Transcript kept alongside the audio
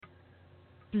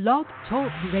Blog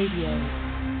Talk Radio.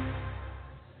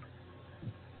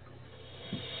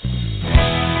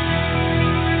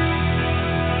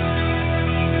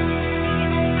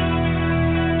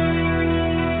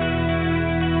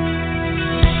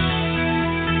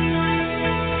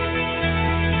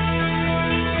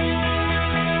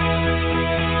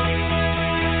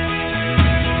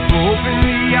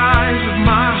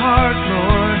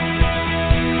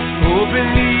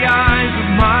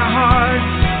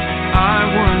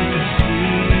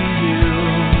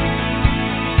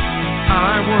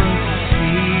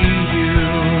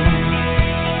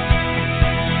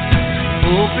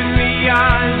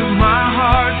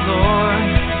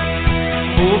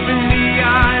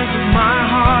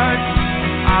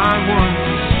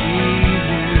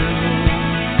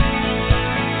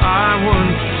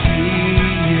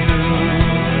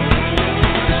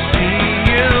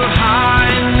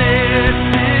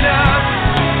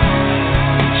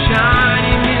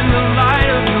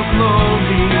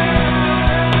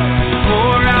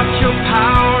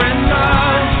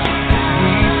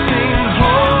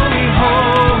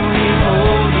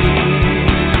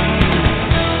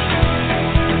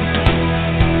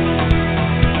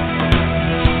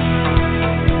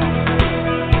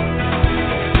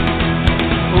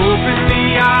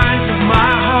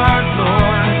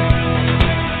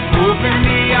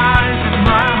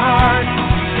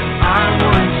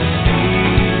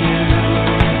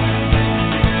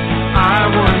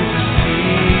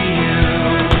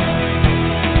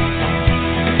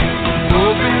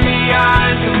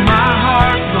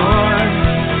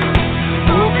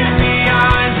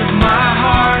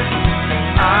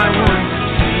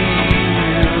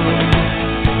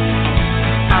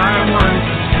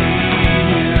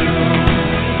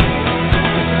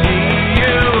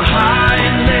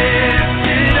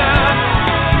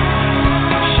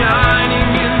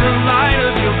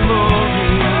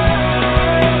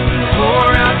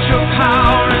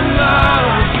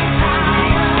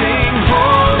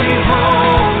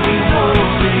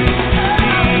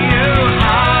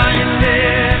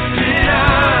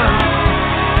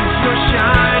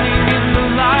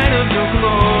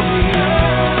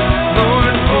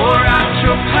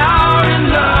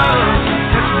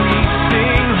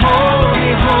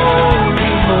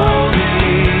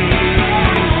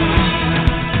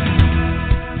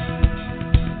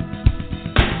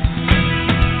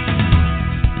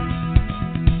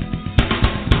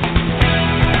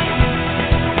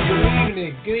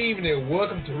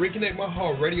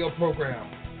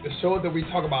 That we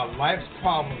talk about life's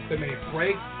problems that may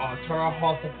break or tear our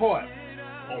hearts apart.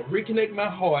 On Reconnect My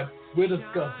Heart, we'll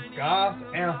discuss God's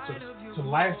answers to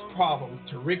life's problems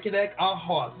to reconnect our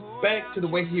hearts back to the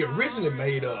way He originally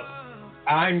made us.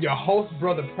 I'm your host,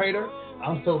 Brother Prater.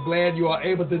 I'm so glad you are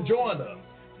able to join us.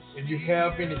 If you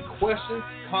have any questions,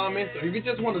 comments, or if you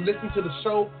just want to listen to the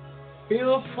show,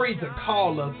 feel free to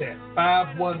call us at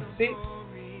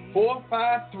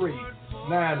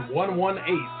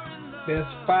 516-453-9118. That's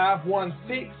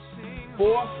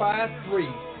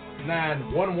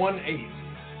 516-453-9118.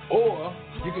 Or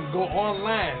you can go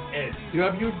online at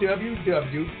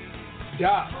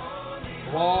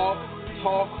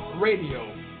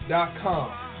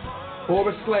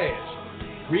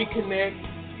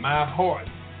www.blogtalkradio.com/reconnect my heart.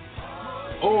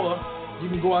 Or you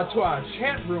can go out to our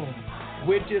chat room,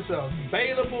 which is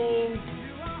available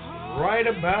right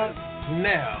about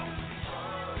now.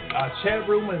 Our chat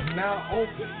room is now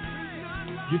open.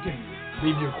 You can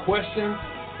leave your questions,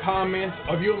 comments,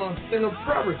 or if you want to send a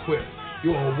prayer request,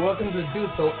 you are welcome to do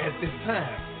so at this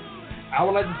time. I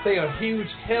would like to say a huge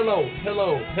hello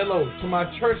to my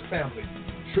church family,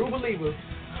 True Believers,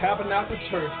 Tabernacle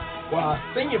Church, where our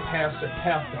senior pastor,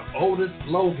 Pastor Otis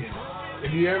Logan.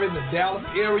 If you're ever in the Dallas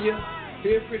area,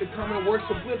 feel free to come and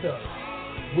worship with us.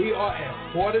 We are at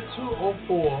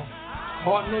 4204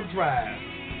 Partner Drive,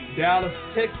 Dallas,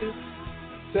 Texas,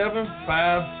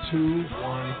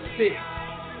 75216.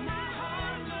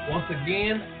 Once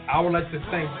again, I would like to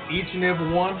thank each and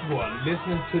every one who are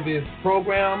listening to this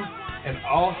program, and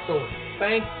also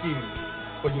thank you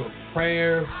for your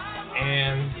prayers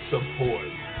and support.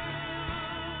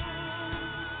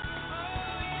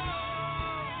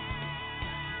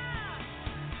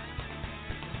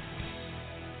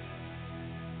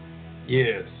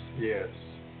 Yes.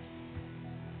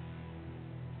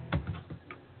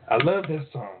 I love that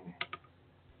song.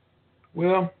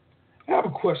 Well, I have a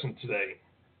question today.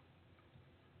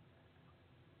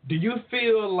 Do you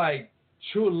feel like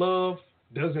true love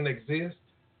doesn't exist?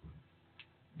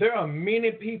 There are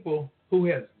many people who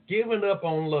have given up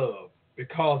on love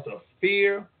because of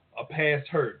fear or past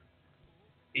hurt.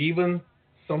 Even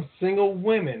some single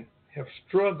women have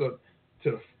struggled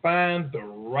to find the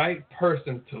right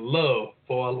person to love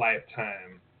for a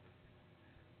lifetime.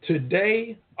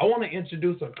 Today, I want to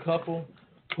introduce a couple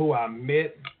who I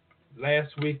met last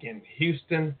week in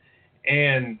Houston,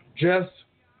 and just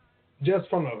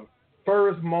from the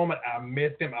first moment I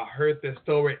met them, I heard their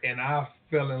story, and I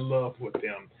fell in love with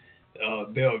them.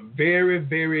 They're a very,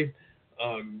 very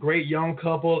great young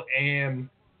couple, and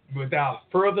without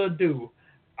further ado,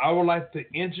 I would like to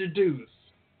introduce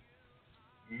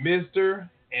Mr.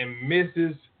 and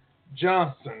Mrs.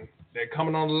 Johnson. They're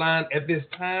coming on the line at this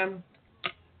time.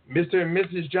 Mr. and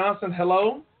Mrs. Johnson,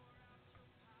 hello.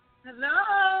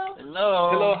 Hello.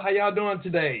 Hello, how y'all doing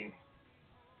today?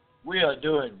 We are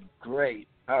doing great.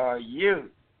 How are you?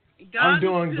 I'm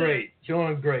doing great.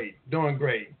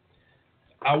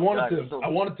 I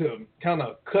wanted to kind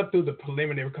of cut through the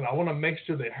preliminary because I want to make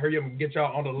sure that hurry up and get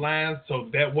y'all on the line so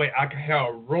that way I can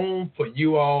have room for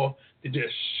you all to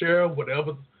just share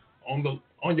whatever's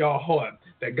on y'all heart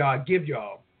that God give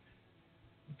y'all.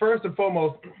 First and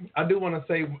foremost, I do want to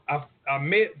say I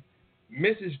met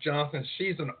Mrs. Johnson.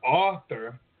 She's an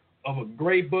author of a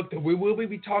great book that we will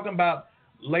be talking about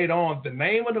later on. The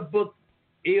name of the book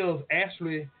is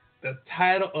actually the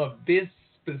title of this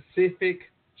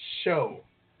specific show.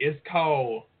 It's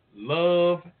called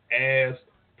Love as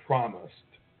Promised.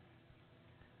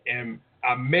 And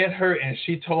I met her and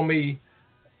she told me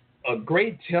a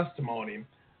great testimony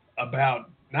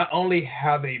about not only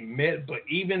how they met, but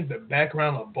even the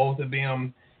background of both of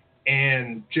them.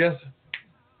 And just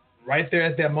right there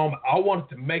at that moment, I wanted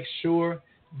to make sure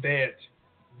that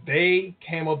they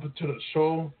came up to the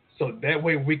show so that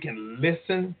way we can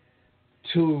listen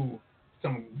to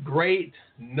some great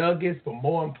nuggets, but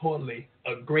more importantly,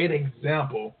 a great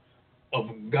example of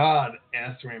God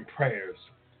answering prayers.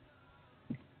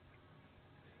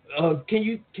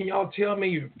 Can y'all tell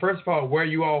me, first of all, where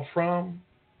you all from?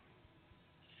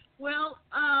 Well,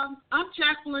 I'm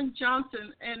Jacqueline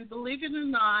Johnson, and believe it or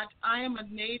not, I am a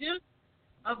native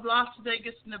of Las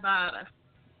Vegas, Nevada.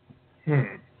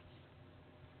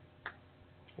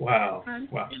 Wow.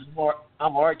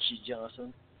 I'm Archie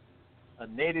Johnson, a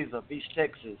native of East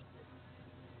Texas,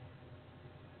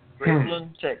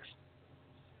 Grapeland, Texas.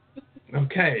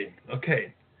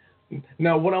 Okay.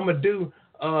 Now, what I'm going to do,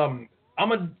 I'm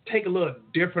going to take a little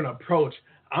different approach.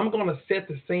 I'm going to set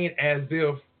the scene as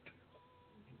if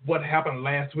what happened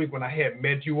last week when I had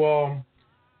met you all.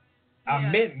 Yeah.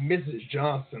 I met Mrs.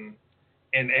 Johnson,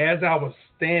 and as I was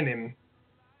standing,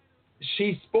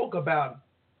 she spoke about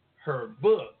her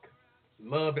book,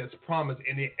 Love as Promised,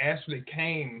 and it actually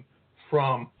came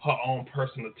from her own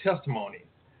personal testimony.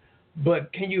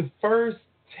 But can you first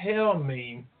tell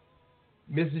me,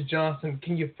 Mrs. Johnson,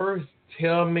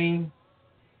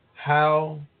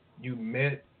 how you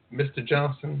met Mr.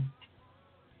 Johnson?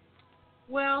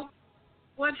 Well,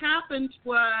 what happened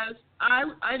was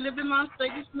I live in Las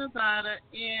Vegas, Nevada,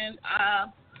 and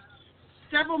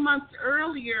several months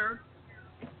earlier,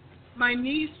 my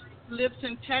niece lives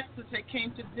in Texas that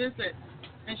came to visit,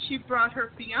 and she brought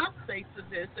her fiancé to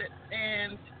visit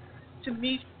and to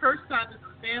meet her side of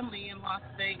the family in Las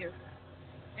Vegas.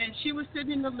 And she was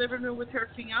sitting in the living room with her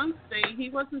fiancé. He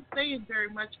wasn't saying very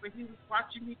much, but he was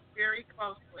watching me very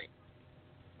closely.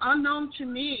 Unknown to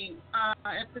me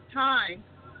at the time,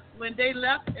 when they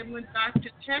left and went back to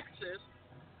Texas,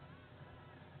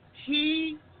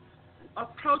 he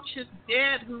approached his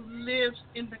dad, who lives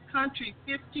in the country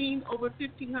over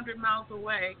 1,500 miles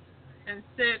away, and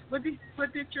said, what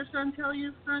did your son tell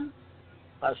you, son?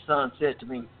 My son said to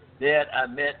me, Dad, I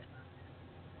met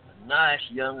a nice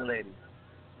young lady.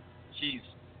 She's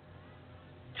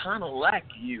kind of like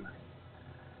you.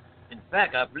 In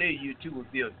fact, I believe you two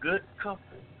would be a good couple.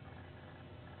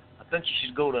 I think you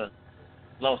should go to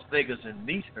Las Vegas and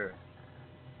meet her.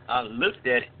 I looked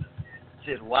at it and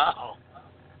said, wow.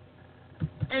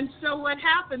 And so what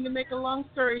happened, to make a long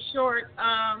story short,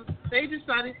 they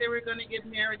decided they were going to get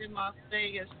married in Las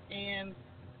Vegas. And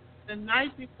the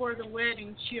night before the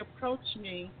wedding, she approached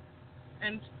me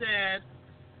and said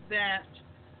that,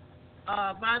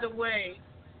 by the way,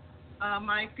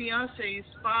 my fiance's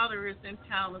father is in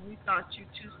town, and we thought you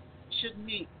two should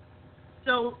meet.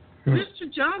 So Mr.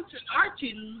 Johnson,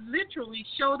 Archie, literally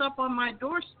showed up on my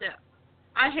doorstep.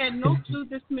 I had no clue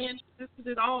this man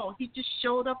existed at all. He just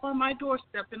showed up on my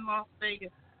doorstep in Las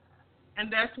Vegas,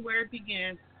 and that's where it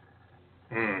began.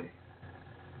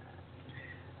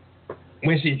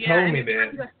 When she told me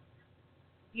that.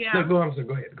 Yeah. No, go ahead.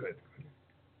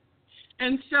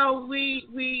 And so we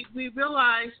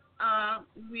realized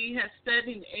we had said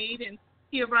in 8, and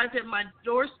he arrived at my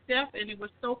doorstep, and it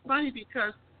was so funny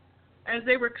because as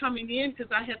they were coming in,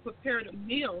 because I had prepared a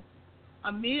meal,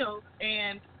 a meal,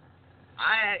 and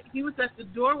he was at the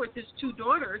door with his two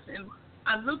daughters, and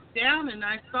I looked down and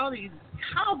I saw these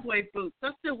cowboy boots.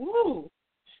 I said, "Woo!"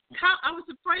 I was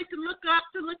afraid to look up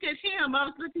to look at him. I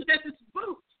was looking at his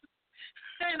boots,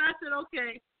 and I said,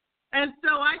 "Okay." And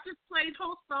so I just played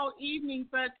host all evening.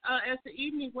 But as the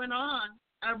evening went on,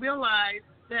 I realized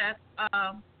that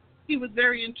he was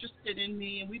very interested in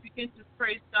me, and we began to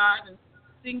praise God and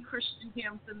sing Christian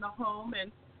hymns in the home.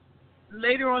 And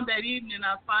later on that evening,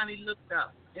 I finally looked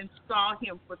up and saw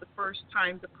him for the first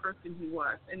time, the person he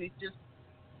was, and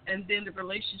then the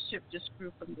relationship just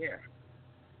grew from there.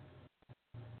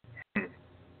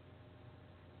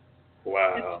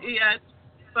 Wow. It's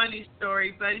a funny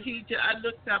story, but I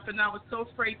looked up, and I was so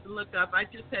afraid to look up. I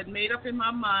just had made up in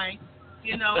my mind,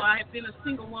 I had been a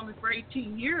single woman for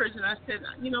 18 years, and I said,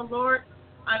 Lord,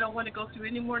 I don't want to go through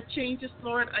any more changes,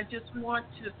 Lord. I just want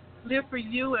to live for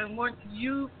you and want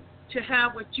you to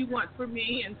have what you want for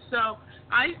me. And so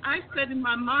I said in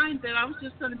my mind that I was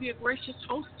just going to be a gracious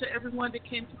host to everyone that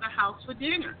came to the house for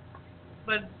dinner.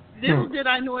 But little did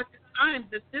I know at the time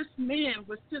that this man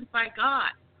was sent by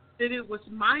God, that it was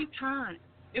my time.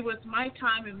 It was my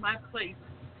time and my place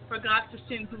for God to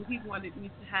send who he wanted me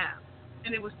to have.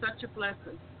 And it was such a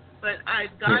blessing. But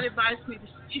God advised me to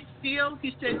be still.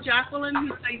 He said, Jacqueline, he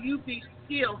said, you be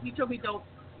still. He told me don't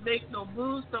make no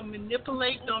moves, don't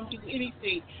manipulate, don't do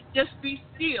anything. Just be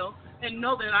still and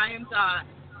know that I am God.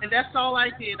 And that's all I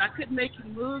did. I couldn't make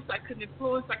any moves. I couldn't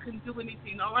influence. I couldn't do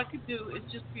anything. All I could do is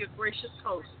just be a gracious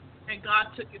host. And God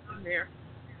took it from there.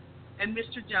 And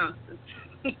Mr. Johnson.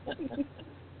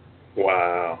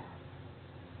 Wow.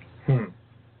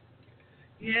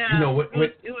 Yeah.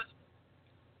 It was.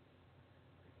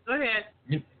 Go ahead.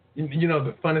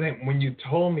 The funny thing, when you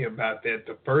told me about that,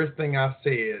 the first thing I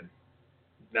said,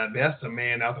 now that's a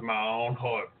man after my own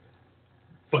heart.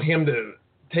 For him to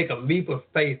take a leap of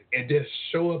faith and just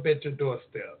show up at your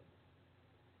doorstep.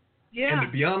 Yeah. And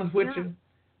to be honest with you,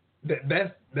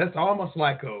 that's almost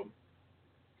like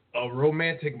a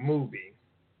romantic movie.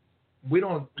 We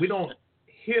don't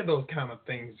hear those kind of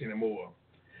things anymore.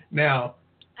 Now,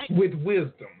 with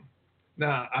wisdom.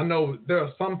 Now, I know there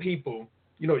are some people,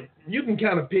 you can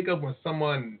kind of pick up when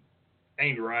someone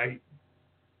ain't right.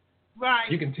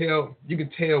 Right. You can tell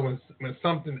when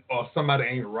something or somebody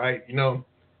ain't right,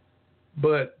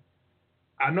 But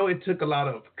I know it took a lot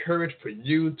of courage for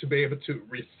you to be able to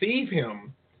receive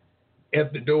him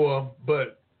at the door,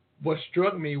 but what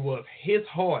struck me was his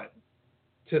heart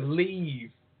to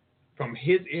leave from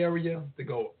his area to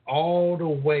go all the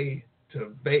way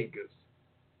to Vegas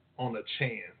on a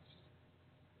chance.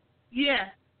 Yeah,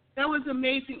 that was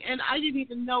amazing, and I didn't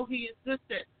even know he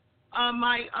existed.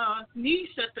 My niece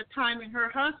at the time and her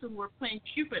husband were playing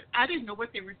Cupid. I didn't know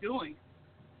what they were doing.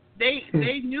 They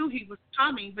knew he was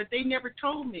coming, but they never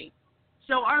told me.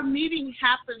 So our meeting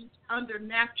happened under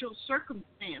natural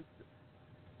circumstances.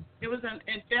 It was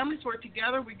and families were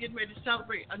together. We're getting ready to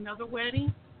celebrate another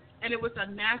wedding, and it was a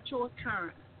natural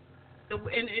occurrence.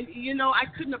 And I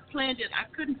couldn't have planned it. I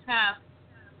couldn't have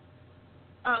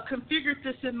configured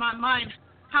this in my mind,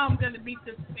 how I'm going to meet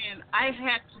this man. I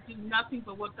had to do nothing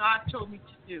but what God told me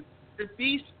to do, to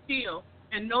be still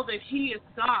and know that he is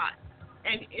God.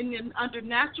 And under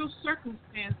natural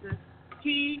circumstances,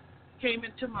 he came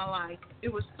into my life.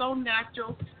 It was so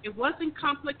natural. It wasn't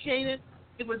complicated.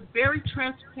 It was very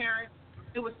transparent.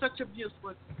 It was such a beautiful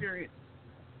experience.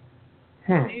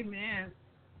 Amen.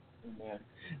 Amen.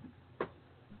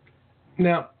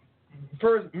 Now,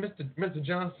 first, Mr.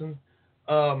 Johnson,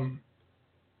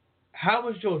 how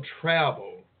was your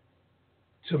travel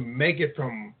to make it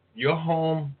from your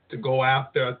home to go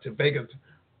out there to Vegas?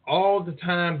 All the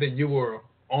time that you were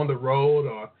on the road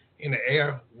or in the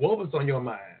air, what was on your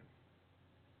mind?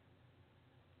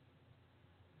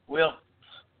 Well,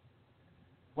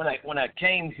 when I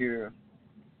came here,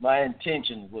 my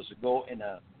intention was to go and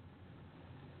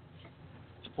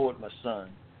support my son.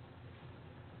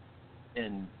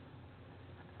 And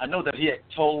I know that he had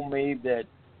told me that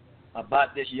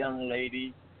about this young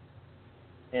lady,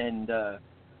 and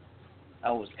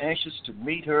I was anxious to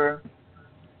meet her,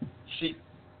 see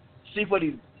what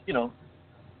he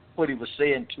was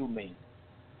saying to me.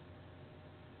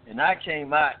 And I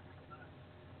came out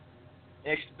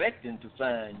expecting to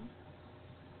find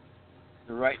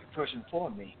the right person for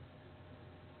me.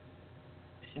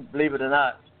 And believe it or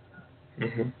not,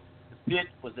 the fit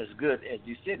was as good as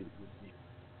you said it would be.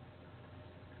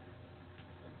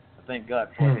 I thank God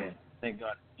for that. Thank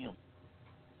God for him.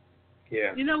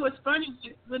 Yeah. What's funny,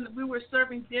 when we were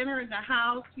serving dinner in the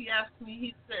house, he asked me,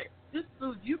 he said, "This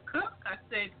food you cook?" I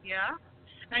said, "Yeah."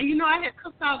 And I had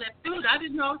cooked all that food. I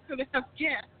didn't know I was going to have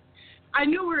guests. I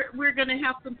knew we're going to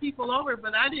have some people over,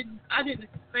 but I didn't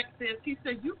expect this. He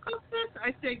said, "You cook this?"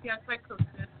 I said, "Yes, I cook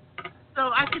this."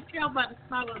 So I could tell by the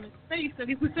smile on his face that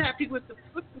he was happy with the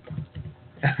food.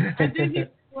 And then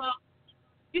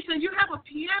he said, "You have a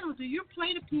piano. Do you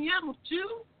play the piano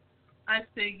too?" I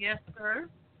said, "Yes, sir."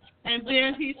 And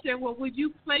then he said, "Well, would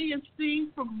you play and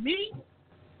sing for me?"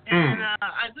 And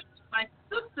I looked at my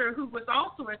sister, who was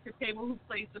also at the table, who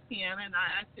plays the piano, and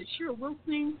I said, "Sure, we'll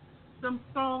sing some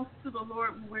songs to the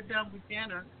Lord when we're done with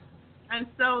dinner." And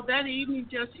so that evening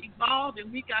just evolved,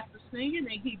 and we got to singing,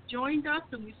 and he joined us,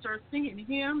 and we started singing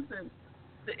hymns. And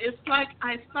it's like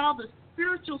I saw the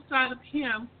spiritual side of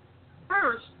him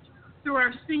first through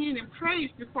our singing and praise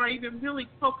before I even really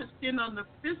focused in on the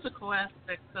physical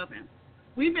aspects of him.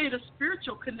 We made a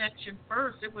spiritual connection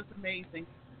first. It was amazing.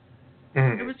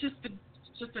 It was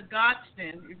just a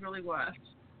godsend. It really was.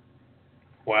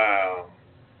 Wow.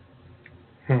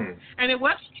 And it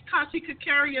wasn't because he could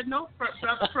carry a note,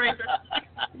 Brother Fraser.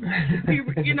 He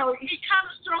kind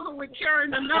of struggled with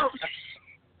carrying a note,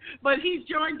 but he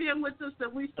joined in with us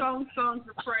and we sang songs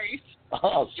of praise.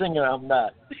 Oh, singer, I'm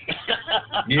not.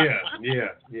 Yeah.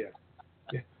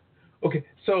 Okay,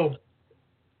 so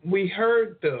we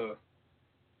heard the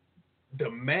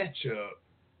matchup,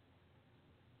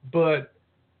 but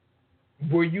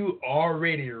were you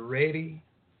already ready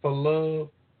for love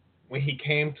when he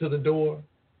came to the door?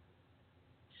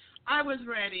 I was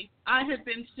ready. I had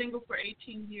been single for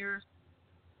 18 years,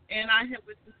 and I had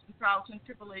witnessed some trials and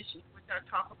tribulations, which I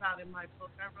talk about in my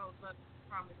book. I wrote Love is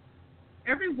Promise.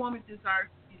 Every woman desires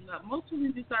to be loved. Most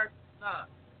women desire to be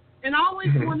loved. And I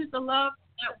always wanted the love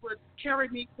that would carry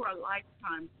me for a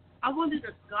lifetime. I wanted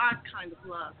a God kind of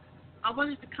love. I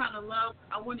wanted the kind of love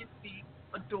I wanted to be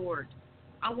adored.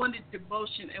 I wanted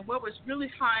devotion. And what was really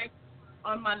high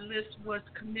on my list was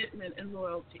commitment and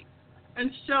loyalty. And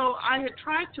so I had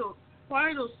tried to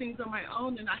acquire those things on my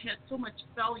own, and I had so much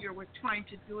failure with trying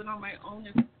to do it on my own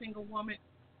as a single woman.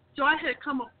 So I had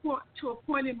come to a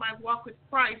point in my walk with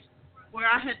Christ where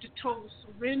I had to total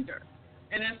surrender.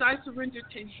 And as I surrendered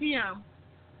to him,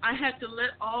 I had to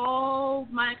let all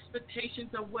my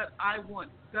expectations of what I want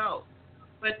go.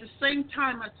 But at the same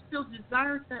time, I still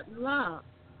desired that love.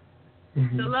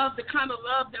 The love, the kind of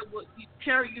love that would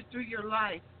carry you through your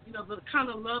life. The kind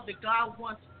of love that God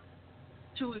wants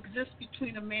to exist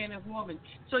between a man and woman.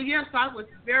 So yes, I was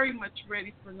very much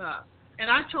ready for love. And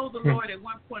I told the Lord at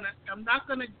one point, I'm not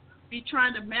going to be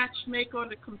trying to matchmake on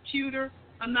the computer.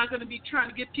 I'm not going to be trying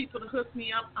to get people to hook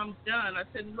me up. I'm done. I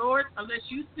said, Lord, unless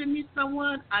you send me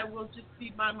someone, I will just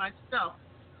be by myself.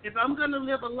 If I'm going to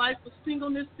live a life of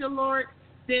singleness, dear Lord,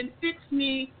 then fix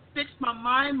me, fix my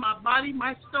mind, my body,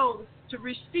 my soul to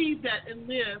receive that and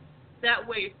live that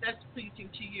way if that's pleasing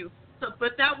to you. So,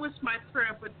 but that was my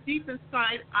prayer. But deep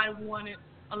inside, I wanted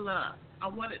a love. I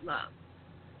wanted love.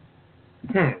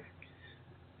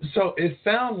 So it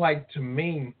sounds like to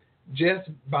me, just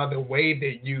by the way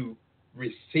that you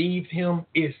received him,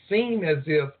 it seemed as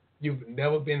if you've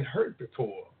never been hurt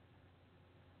before.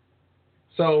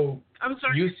 So I'm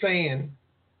sorry. you saying,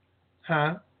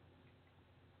 huh?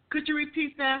 Could you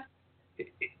repeat that?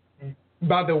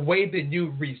 By the way that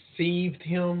you received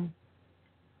him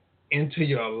into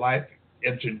your life,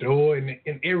 at your door, and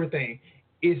everything,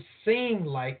 it seemed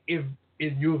like if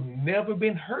you've never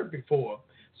been hurt before.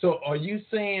 So are you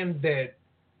saying that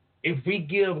if we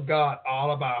give God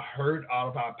all of our hurt, all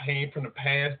of our pain from the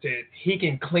past, that he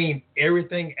can clean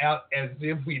everything out as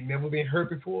if we've never been hurt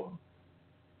before?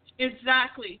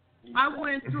 Exactly. I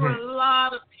went through a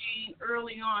lot of pain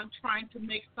early on trying to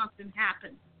make something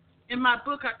happen. In my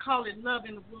book, I call it Love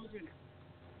in the Wilderness.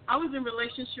 I was in a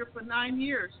relationship for 9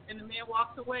 years, and the man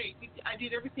walked away. I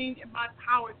did everything in my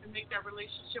power to make that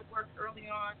relationship work early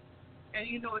on, and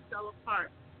it fell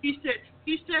apart. He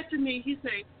said to me,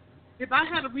 if I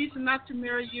had a reason not to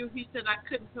marry you, he said, I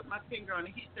couldn't put my finger on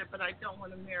it. He said, but I don't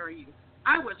want to marry you.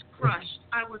 I was crushed.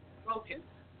 I was broken.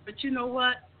 But you know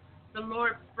what? The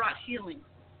Lord brought healing.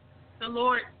 The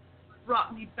Lord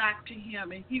brought me back to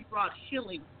him, and he brought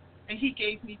healing, and he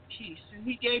gave me peace, and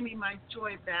he gave me my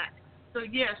joy back. So,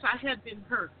 yes, I had been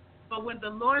hurt. But when the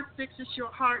Lord fixes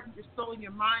your heart and your soul and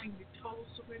your mind and your total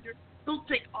surrender, he'll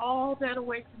take all that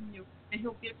away from you, and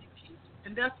he'll give you peace.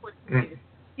 And that's what he did.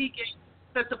 He gave,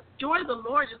 because the joy of the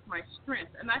Lord is my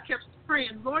strength. And I kept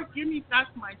praying, Lord, give me back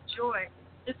my joy.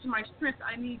 It's my strength.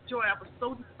 I need joy. I was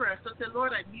so depressed. I said,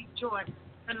 Lord, I need joy.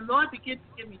 And the Lord began to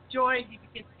give me joy. He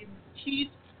began to give me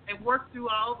peace and work through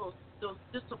all those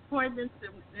disappointments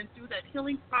and through that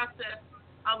healing process.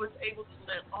 I was able to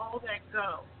let all that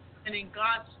go. And in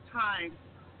God's time,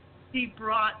 he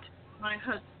brought my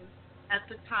husband at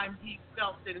the time he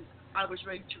felt that I was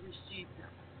ready to receive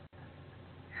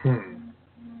him.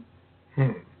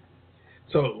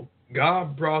 So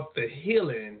God brought the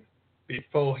healing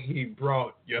before he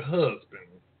brought your husband.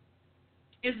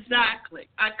 Exactly.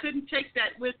 I couldn't take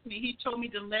that with me. He told me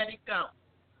to let it go.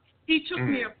 He took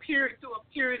me through a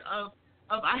period of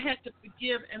I had to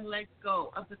forgive and let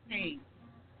go of the pain.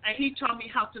 And he taught me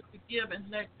how to forgive and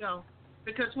let go.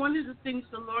 Because one of the things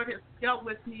the Lord has dealt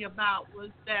with me about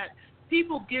was that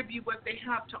people give you what they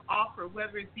have to offer,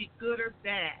 whether it be good or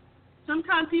bad.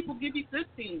 Sometimes people give you good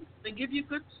things. They give you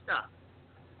good stuff.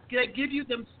 They give you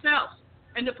themselves.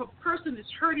 And if a person is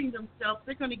hurting themselves,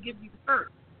 they're going to give you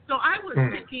hurt. So I was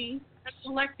thinking and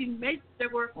collecting mates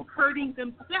that were hurting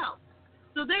themselves.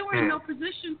 So they were in no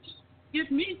position to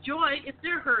give me joy if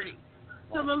they're hurting.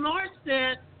 So the Lord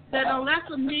said that unless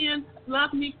a man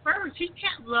loved me first, he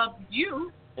can't love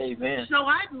you. Amen. So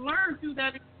I learned through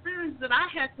that experience that I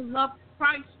had to love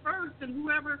Christ first, and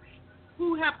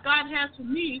who God has for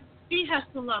me, he has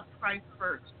to love Christ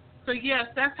first. So yes,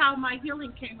 that's how my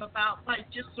healing came about, by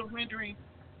just surrendering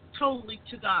totally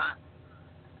to God.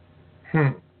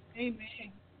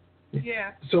 Amen.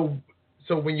 Yeah. So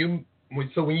when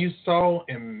you saw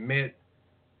and met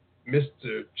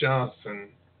Mr. Johnson,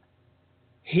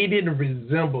 he didn't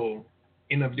resemble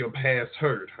any of your past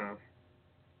hurt, huh?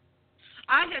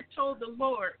 I had told the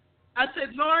Lord, I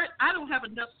said, Lord, I don't have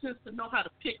enough sense to know how to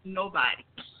pick nobody.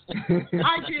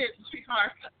 I did,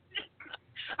 sweetheart.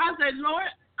 I said, Lord,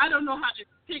 I don't know how to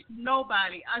pick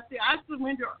nobody. I said, I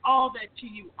surrender all that to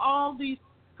you. All these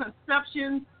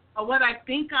conceptions of what I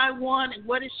think I want and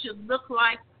what it should look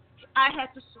like, I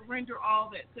had to surrender all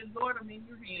that. I said, Lord, I'm in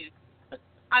your hands.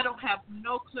 I don't have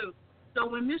no clue. So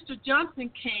when Mr. Johnson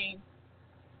came,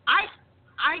 I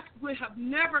would have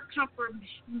never comforted.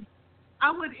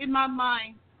 I would, in my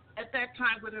mind, at that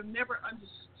time, would have never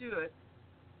understood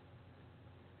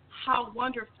how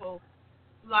wonderful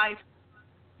life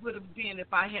would have been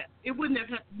if I had. It wouldn't have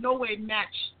no way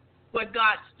matched what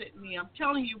God sent me. I'm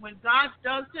telling you, when God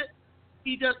does it,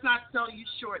 he does not sell you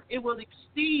short. It will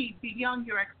exceed beyond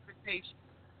your expectations.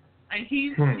 And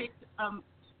he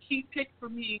picked for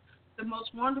me the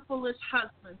most wonderfulest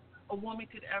husband a woman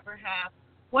could ever have.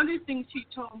 One of the things he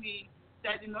told me,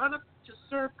 that in order to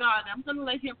serve God, I'm going to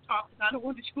let him talk because I don't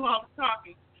want to do all the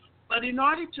talking, but in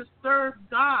order to serve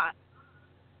God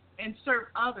and serve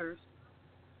others,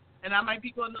 and I might be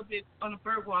going a little bit on a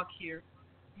bird walk here,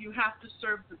 you have to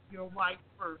serve your wife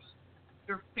first,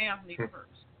 your family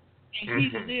first. And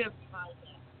he lived by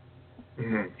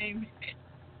that. Amen.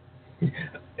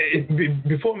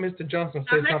 Before Mr. Johnson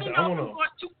says something, I want to. I'm going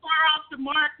too far off the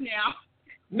mark now.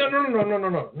 No.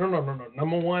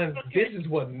 Number one, This is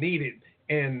what needed,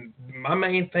 and my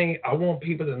main thing, I want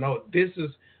people to know this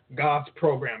is God's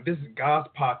program. This is God's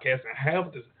podcast, and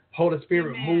have the Holy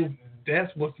Spirit move.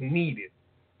 That's what's needed.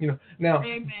 Now.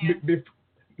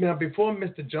 Now, before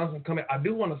Mr. Johnson comes in, I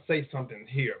do want to say something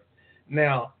here.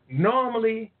 Now,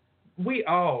 normally, we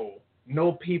all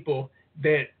know people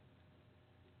that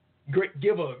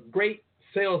give a great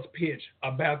sales pitch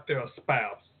about their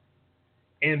spouse.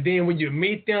 And then when you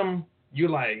meet them, you're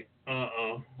like,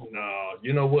 no,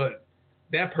 you know what?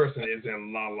 That person is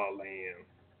in la la land.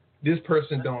 This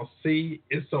person don't see.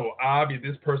 It's so obvious.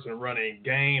 This person running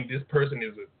game. This person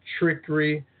is a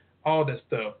trickery, all that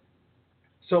stuff.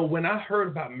 So when I heard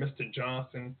about Mr.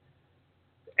 Johnson,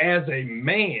 as a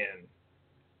man,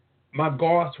 my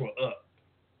guards were up.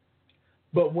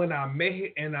 But when I met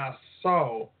him and I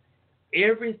saw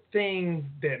everything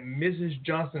that Mrs.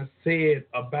 Johnson said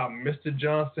about Mr.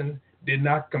 Johnson did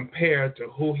not compare to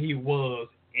who he was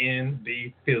in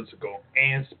the physical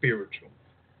and spiritual.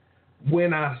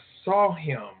 When I saw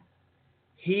him,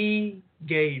 he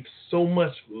gave so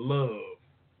much love.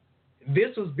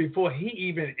 This was before he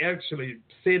even actually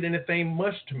said anything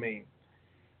much to me.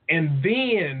 And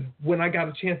then when I got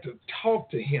a chance to talk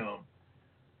to him,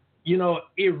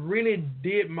 it really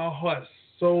did my heart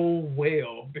so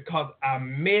well because I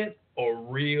met a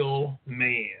real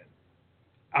man.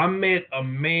 I met a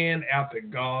man after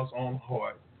God's own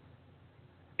heart.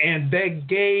 And that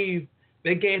gave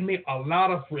me a lot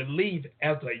of relief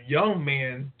as a young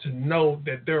man to know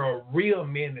that there are real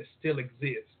men that still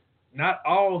exist. Not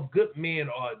all good men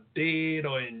are dead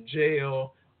or in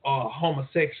jail or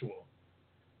homosexual.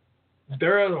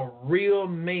 They're a real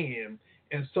man.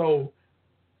 And so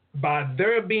by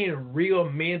there being real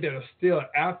men that are still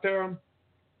out there,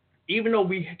 even though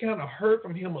we kind of heard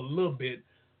from him a little bit,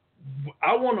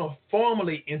 I want to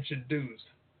formally introduce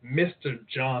Mr.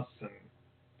 Johnson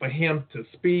for him to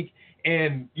speak.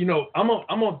 And, I'm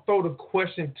gonna throw the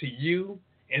question to you,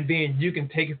 and then you can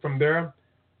take it from there.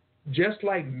 Just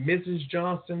like Mrs.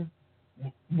 Johnson,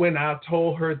 when I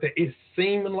told her that it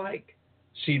seemed like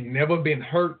she'd never been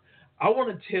hurt, I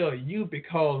want to tell you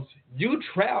because you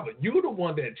traveled. You're the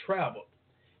one that traveled.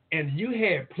 And you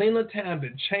had plenty of time to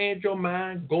change your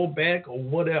mind, go back, or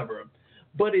whatever.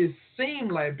 But it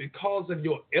seemed like because of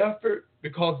your effort,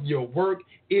 because of your work,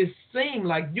 it seemed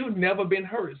like you've never been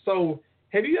hurt. So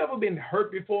have you ever been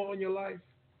hurt before in your life?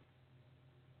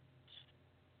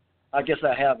 I guess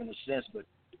I have in a sense, but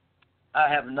I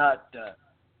have not. The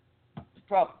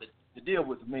deal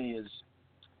with me is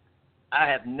I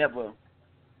have never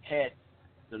had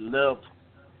the love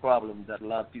problem that a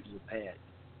lot of people have had.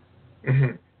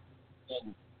 Mm-hmm.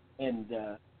 And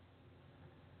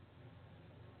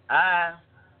I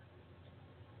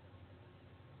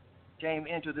came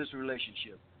into this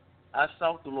relationship. I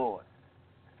sought the Lord.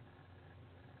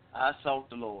 I sought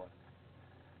the Lord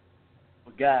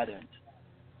for guidance.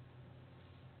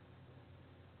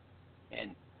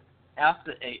 And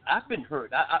after I've been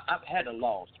hurt. I've had a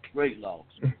loss, great loss.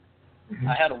 Mm-hmm.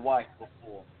 I had a wife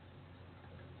before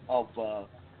of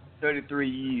 33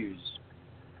 years.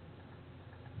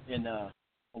 And a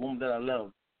woman that I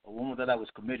loved, a woman that I was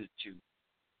committed to.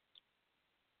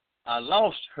 I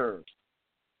lost her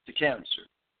to cancer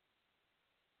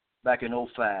back in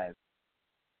 2005.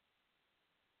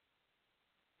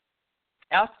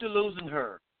 After losing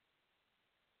her,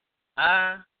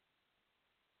 I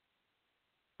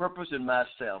purposed in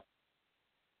myself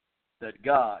that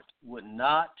God would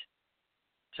not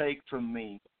take from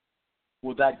me,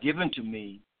 without giving to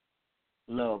me,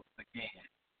 love again.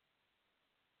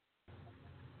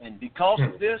 And because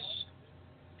of this,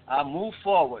 I move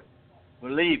forward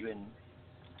believing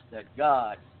that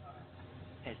God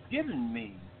has given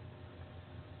me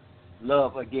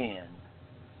love again.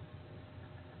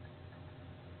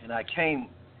 And I came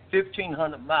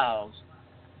 1,500 miles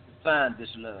to find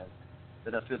this love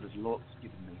that I feel that the Lord has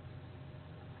given me.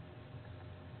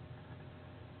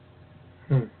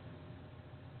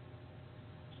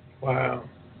 Wow.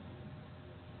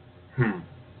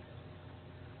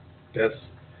 That's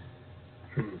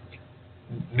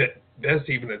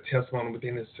even a testimony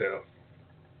within itself.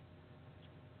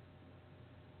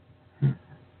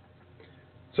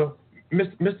 So,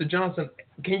 Mr. Johnson,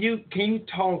 can you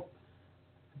talk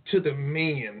to the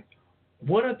men?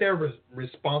 What are their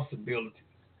responsibilities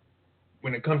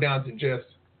when it comes down to just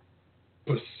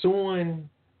pursuing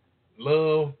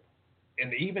love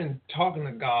and even talking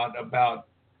to God about,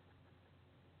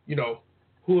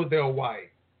 who is their wife,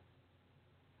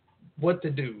 what to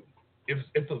do?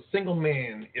 If a single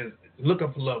man is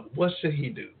looking for love, what should he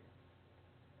do?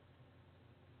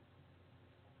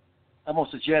 I'm going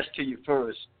to suggest to you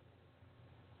first,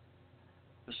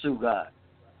 pursue God.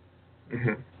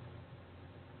 Mm-hmm.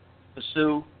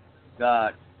 Pursue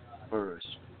God first.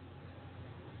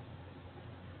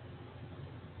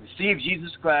 Receive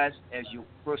Jesus Christ as your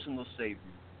personal Savior.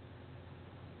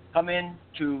 Come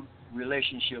into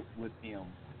relationship with Him.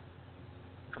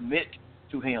 Commit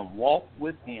to Him. Walk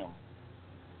with Him.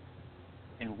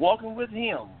 And walking with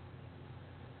Him,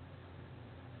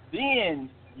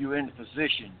 then you're in the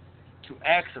position to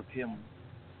ask of Him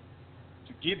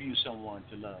to give you someone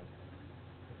to love.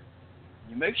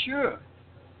 You make sure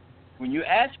when you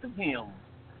ask of Him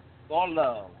for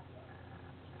love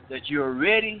that you're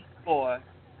ready for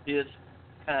His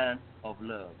kind of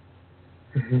love.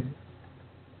 Mm-hmm.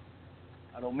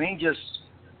 I don't mean just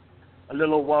a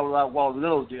little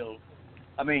little deal.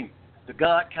 I mean the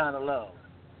God kind of love.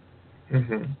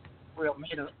 Mm-hmm. Where a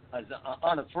man is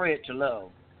unafraid to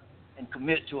love and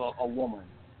commit to a woman.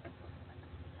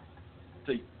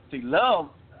 See, love,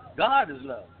 God is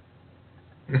love.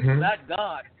 Mm-hmm.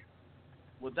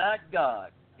 Without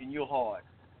God in your heart,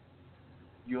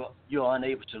 you're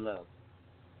unable to love.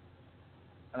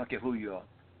 I don't care who you are.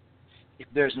 If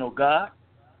there's no God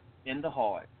in the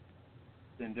heart,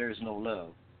 then there is no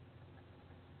love.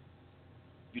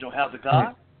 If you don't have the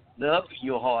God, love in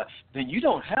your heart, then you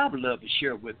don't have love to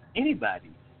share with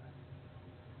anybody.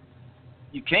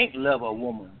 You can't love a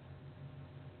woman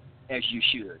as you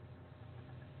should.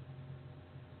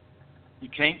 You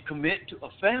can't commit to a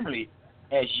family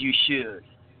as you should.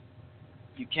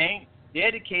 You can't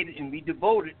dedicate it and be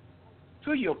devoted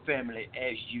to your family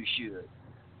as you should.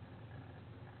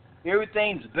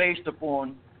 Everything's based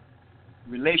upon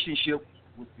relationship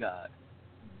with God.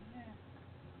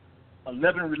 A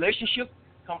loving relationship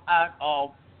come out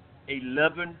of a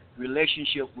loving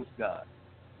relationship with God.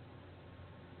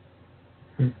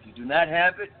 If you do not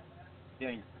have it,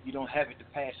 then you don't have it to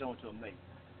pass on to a mate.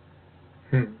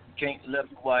 You can't love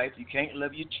your wife, you can't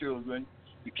love your children,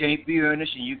 you can't be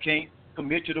earnest, and you can't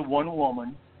commit to the one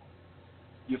woman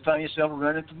You find yourself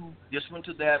running from this one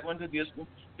to that one to this one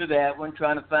to that one,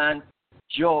 trying to find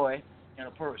joy in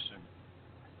a person.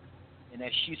 And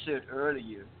as she said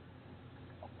earlier,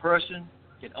 a person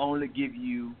can only give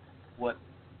you what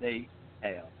they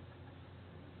have.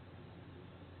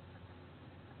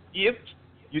 If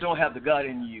you don't have the God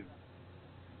in you,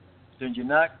 then you're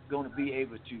not going to be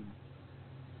able to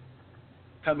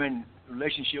come in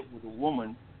relationship with a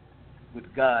woman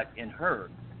with God in her.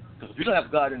 Because if you don't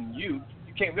have God in you,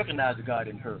 you can't recognize the God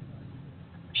in her.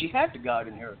 If she had the God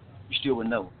in her, you still would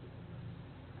know.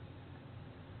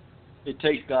 It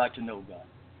takes God to know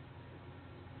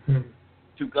God.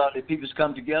 Two godly people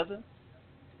come together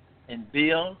and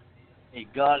build a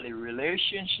godly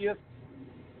relationship.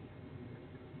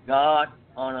 God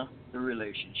honor the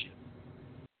relationship.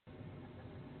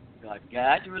 God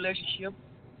guide the relationship.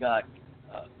 God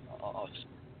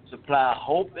supply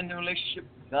hope in the relationship.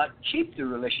 God keep the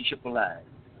relationship alive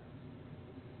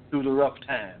through the rough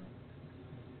time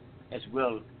as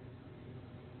well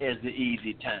as the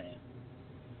easy time.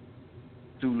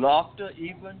 Through laughter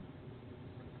even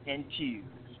and tears.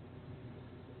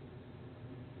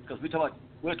 Because we're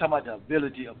talking about the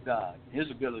ability of God, His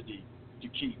ability to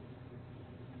keep.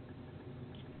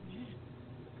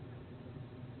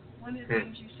 One of the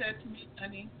things you said to me,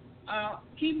 honey,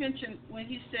 he mentioned when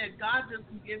he said God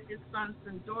doesn't give His sons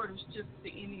and daughters just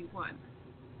to anyone,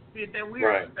 that we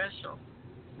are special.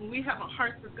 When we have a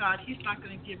heart for God, He's not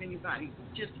going to give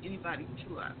just anybody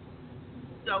to us.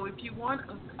 So if you want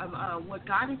what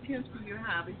God intends for you to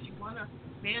have, if you want a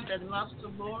man that loves the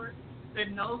Lord,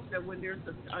 that knows that when there's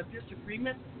a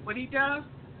disagreement, what he does,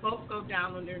 both go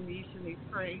down on their knees and they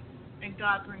pray, and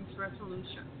God brings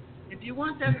resolution. If you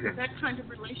want that kind of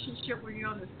relationship where you're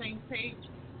on the same page,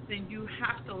 then you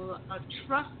have to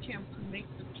trust Him to make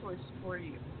the choice for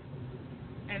you.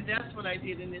 And that's what I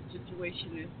did in this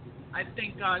situation. And I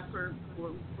thank God for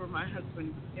my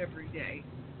husband every day.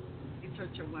 He's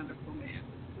such a wonderful man.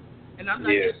 And I'm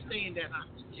not just saying that.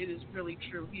 It is really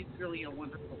true. He's really a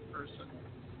wonderful person.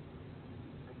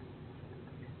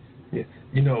 Yeah.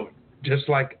 You know, just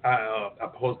like I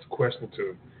posed a question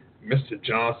to Mr.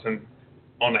 Johnson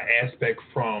on the aspect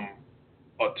from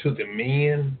to the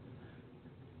men,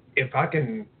 if I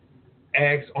can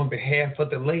ask on behalf of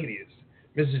the ladies,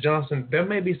 Mr. Johnson, there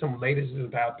may be some ladies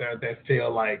out there that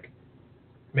feel like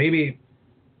maybe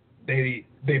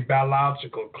their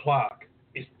biological clock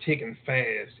is ticking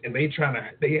fast, and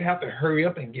they have to hurry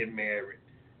up and get married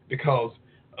because,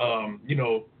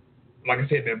 like I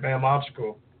said, their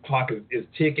biological clock is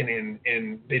ticking,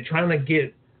 and they're trying to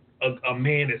get a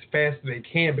man as fast as they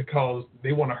can because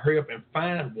they want to hurry up and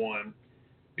find one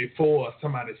before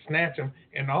somebody snatch them.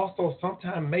 And also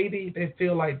sometimes maybe they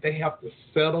feel like they have to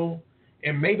settle,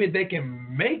 and maybe they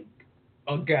can make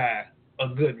a guy a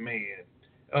good man.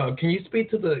 Can you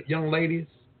speak to the young ladies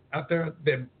out there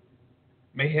that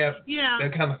may have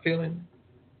that kind of feeling?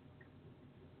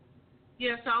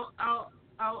 Yes,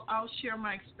 I'll share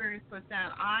my experience with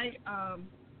that. I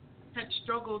had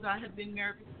struggled. I had been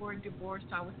married before and divorced.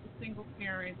 I was a single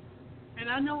parent, and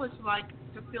I know it's like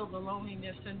to feel the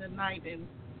loneliness in the night,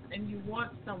 and you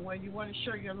want someone, you want to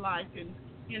share your life, and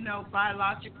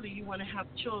biologically you want to have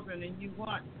children, and you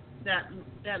want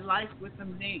that life with a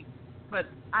mate. But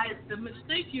the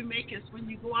mistake you make is when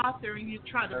you go out there and you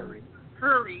try to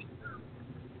hurry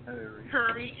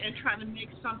and try to make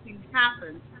something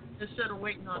happen instead of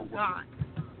waiting on God.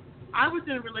 I was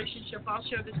in a relationship, I'll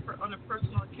share this on a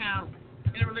personal account,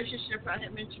 in a relationship I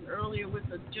had mentioned earlier with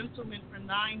a gentleman for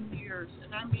 9 years.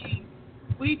 And I mean,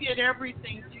 we did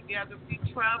everything together. We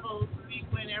traveled, we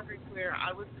went everywhere.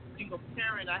 I was a single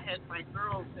parent. I had my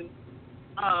girls, and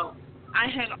I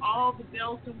had all the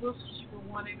bells and whistles you would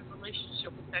want in a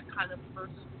relationship with that kind of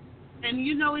person. And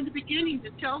in the beginning,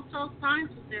 the telltale signs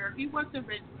were there. He wasn't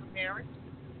ready for marriage.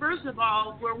 First of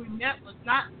all, where we met was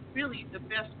not really the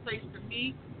best place to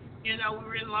meet. We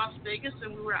were in Las Vegas,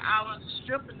 and we were out on the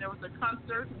strip, and there was a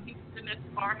concert, and he was in that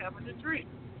bar having a drink.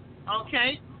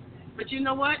 Okay? But you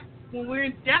know what? When we're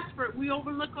desperate, we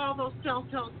overlook all those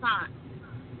telltale signs.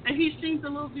 And he seems a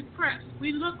little depressed.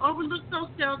 We overlook those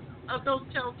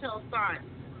telltale signs.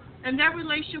 And that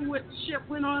relationship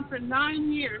went on for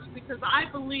 9 years because I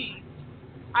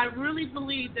really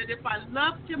believed that if I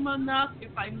loved him enough,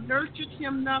 if I nurtured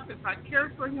him enough, if I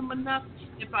cared for him enough,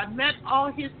 if I met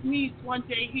all his needs, one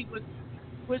day he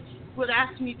would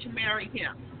ask me to marry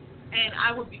him, and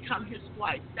I would become his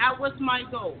wife. That was my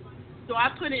goal. So I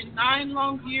put in 9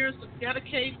 long years of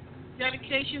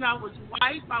dedication. I was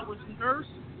wife, I was nurse,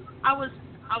 I was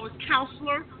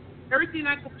counselor, everything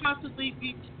I could possibly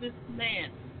be to this man.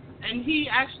 And he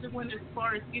actually went as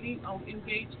far as getting an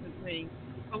engagement ring.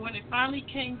 But when it finally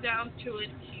came down to it,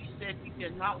 he said he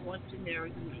did not want to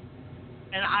marry me.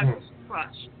 And I was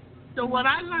crushed. So what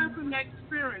I learned from that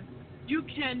experience, you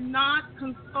cannot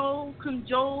cajole,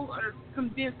 or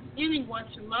convince anyone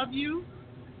to love you.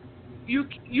 You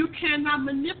cannot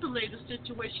manipulate a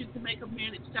situation to make a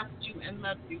man accept you and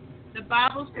love you. The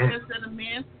Bible says that a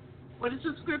man, what does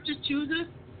the scripture chooses?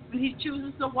 When he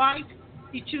chooses a wife,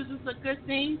 he chooses a good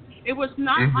thing. It was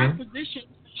not my position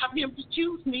of him to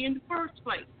choose me in the first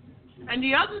place. And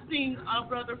the other thing,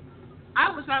 brother,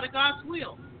 I was out of God's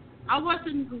will. I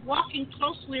wasn't walking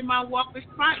closely in my walk with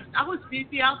Christ. I was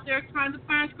busy out there trying to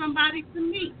find somebody to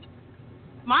meet.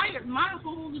 My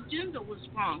whole agenda was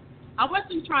wrong. I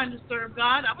wasn't trying to serve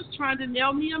God. I was trying to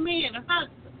nail me a man, a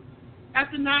husband.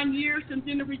 After 9 years, and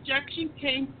then the rejection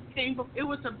came. It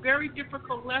was a very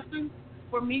difficult lesson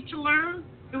for me to learn.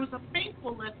 It was a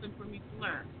painful lesson for me to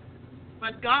learn.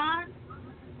 But God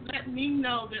let me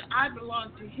know that I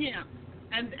belong to Him.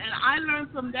 And I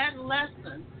learned from that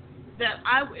lesson that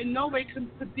I in no way can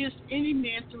convince any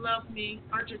man to love me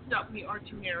or to accept me or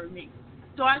to marry me.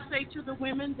 So I say to the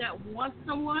women that want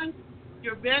someone,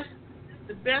 the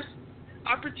best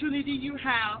opportunity you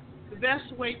have, the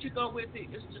best way to go with it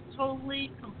is to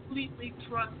totally, completely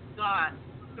trust God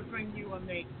to bring you a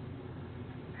mate.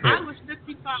 I was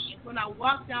 55 when I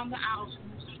walked down the aisle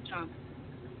from Mr. Johnson.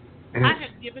 I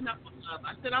had given up on love.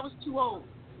 I said I was too old.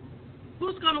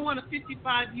 Who's going to want a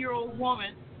 55-year-old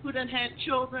woman who done had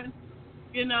children?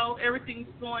 You know, everything's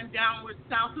going downward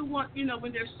south. Who want,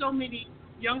 when there's so many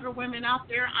younger women out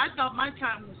there? I thought my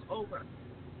time was over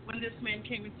when this man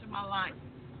came into my life.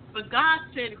 But God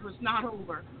said it was not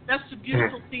over. That's the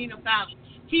beautiful thing about it.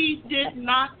 He did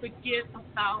not forget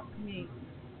about me.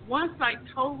 Once I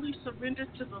totally surrendered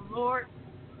to the Lord,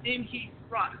 then He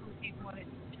brought who He wanted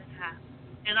to have.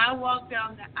 And I walked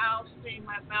down the aisle saying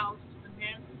my vows to the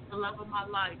man, the love of my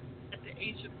life, at the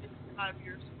age of 55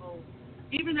 years old.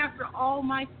 Even after all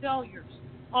my failures,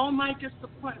 all my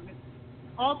disappointments,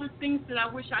 all the things that I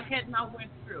wish I had not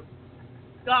went through,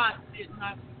 God did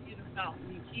not forget about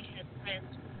me. He had plans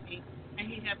for me, and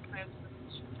He had plans for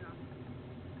Mr. Johnson.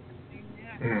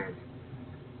 Amen.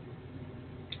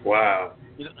 Wow.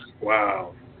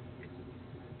 Wow.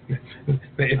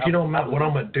 If you don't mind, what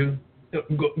I'm going to do,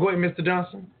 go ahead, Mr.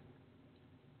 Johnson.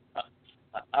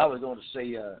 I was going to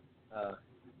say to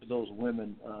those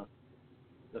women,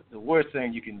 the worst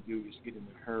thing you can do is get in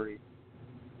a hurry.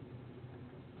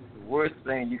 The worst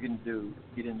thing you can do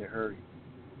is get in a hurry.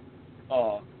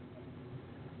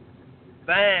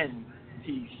 Find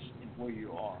peace in where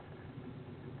you are.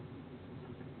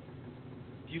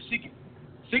 You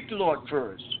seek the Lord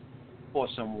first for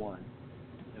someone.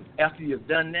 And after you've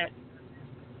done that,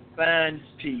 find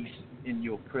peace in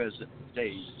your present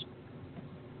stage.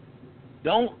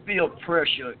 Don't feel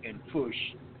pressure and push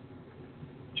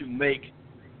to make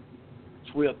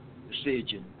swift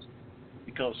decisions,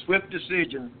 because swift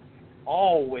decisions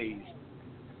always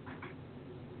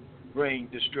bring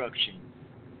destruction.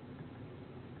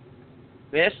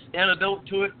 Best antidote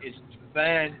to it is to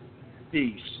find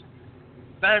peace.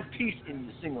 Find peace in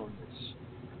your singleness.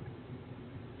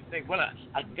 You think, well,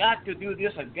 I got to do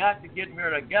this, I got to get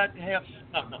married, I got to have...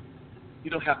 No. You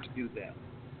don't have to do that.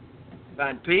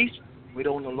 Find peace, wait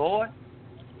on the Lord,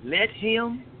 let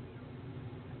Him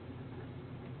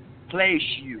place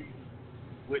you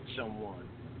with someone.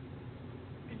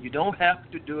 And you don't have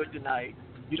to do it tonight.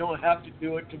 You don't have to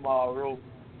do it tomorrow.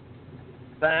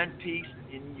 Find peace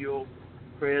in your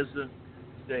present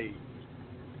stage.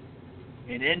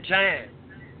 And in time,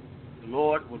 the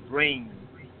Lord will bring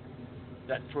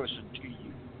that person to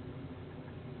you.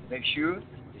 Make sure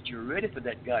that you're ready for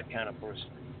that God kind of person.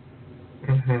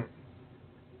 Mm-hmm.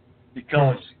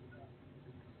 Because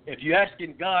if you're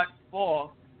asking God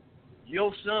for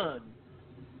your son,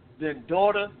 then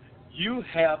daughter, you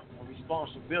have a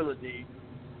responsibility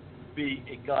to be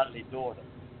a godly daughter.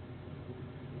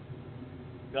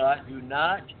 God do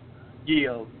not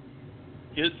give.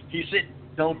 He said,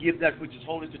 don't give that which is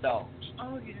holy to dogs.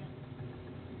 Oh, yeah.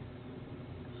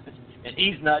 And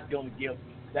He's not going to give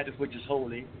that which is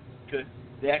holy to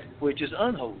that which is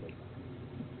unholy.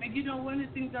 And one of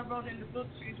the things I wrote in the book,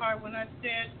 sweetheart, when I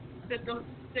said that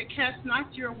cast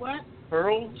not your what?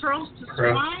 Pearls to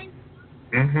swine.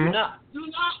 Mm-hmm. Do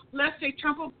not, lest they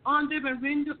trample on them and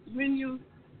when you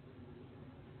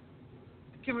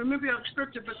can remember your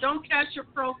scripture, but don't cast your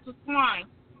pearls to swine.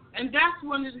 And that's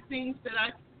one of the things that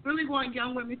I really want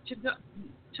young women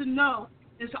to know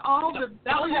is all the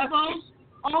valuables,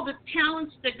 all the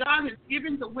talents that God has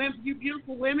given to women, you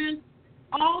beautiful women,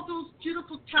 all those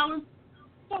beautiful talents.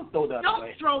 don't throw that away.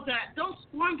 Don't throw that. Don't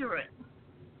squander it.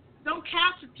 Don't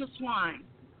cast it to swine.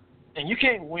 And you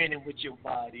can't win him with your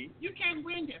body. You can't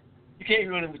win him. You can't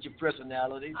win him with your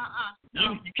personality.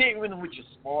 No. You can't win him with your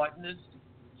smartness.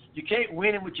 You can't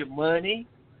win him with your money.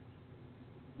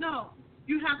 No.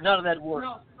 You have None of that works.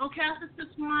 No cast it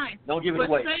to mind. Don't give it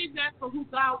away. But save that for who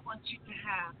God wants you to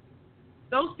have.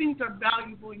 Those things are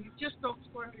valuable, and you just don't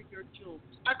squander your jewels.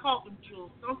 I call them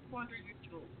jewels. Don't squander your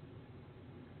jewels.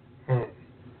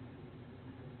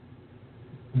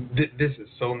 This is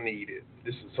so needed.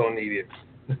 This is so needed.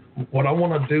 What I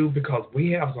want to do, because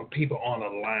we have some people on the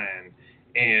line,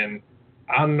 and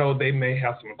I know they may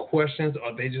have some questions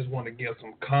or they just want to give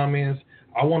some comments.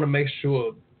 I want to make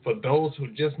sure for those who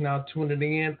just now tuned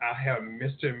in, I have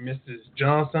Mr. and Mrs.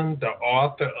 Johnson, the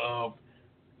author of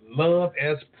Love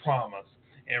as Promise.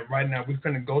 And right now, we're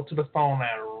going to go to the phone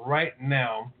line right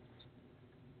now.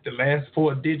 The last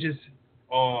 4 digits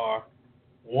are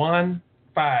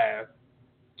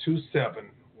 1527.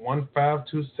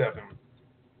 1527.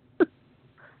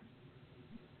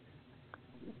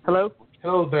 Hello?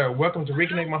 Hello there. Welcome to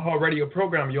Reconnect My Heart radio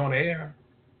program. You're on the air.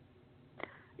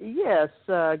 Yes.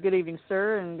 Good evening,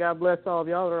 sir, and God bless all of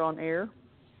y'all that are on air.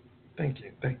 Thank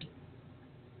you.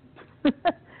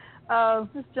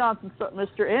 Ms. Johnson,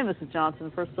 Mr. and Mrs.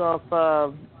 Johnson, first off,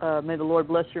 may the Lord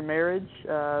bless your marriage.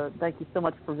 Thank you so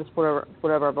much for just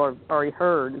whatever I've already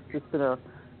heard. It's just been a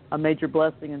major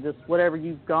blessing, and just whatever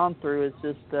you've gone through is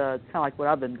just it's kind of like what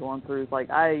I've been going through. It's like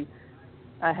I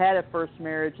had a first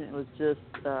marriage, and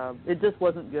it just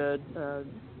wasn't good.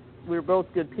 We were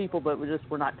both good people, but we just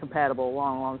were not compatible.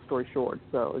 Long story short.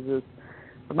 So it was just.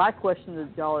 But my question to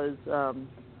y'all is,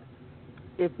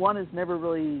 if one has never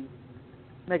really,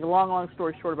 make a long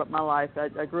story short about my life.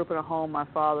 I grew up in a home. My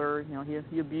father,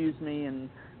 he abused me, and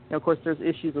of course there's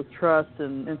issues with trust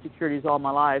and insecurities all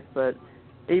my life. But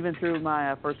even through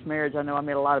my first marriage, I know I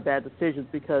made a lot of bad decisions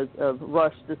because of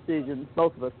rushed decisions.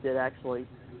 Both of us did, actually.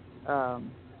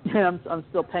 And I'm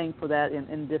still paying for that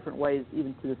in different ways,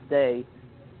 even to this day.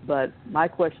 But my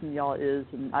question to y'all is,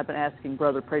 and I've been asking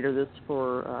Brother Prater this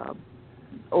for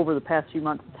over the past few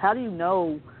months, how do you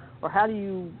know, or how do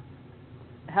you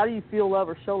feel love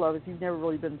or show love if you've never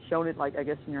really been shown it, like I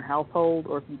guess in your household,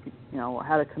 or if you could,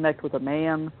 how to connect with a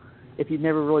man, if you've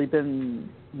never really been,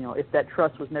 if that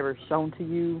trust was never shown to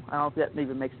you? I don't know if that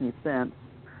even makes any sense,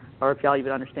 or if y'all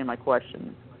even understand my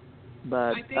question.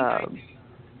 But I think I do.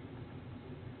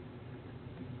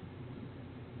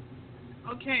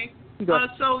 Okay.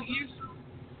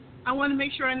 I want to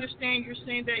make sure I understand. You're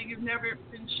saying that you've never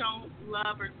been shown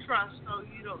love or trust, so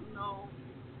you don't know.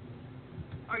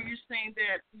 Are you saying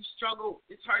that you struggle?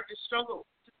 It's hard to struggle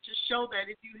to show that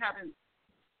if you haven't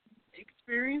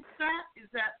experienced that? Is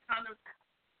that kind of?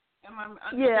 Am I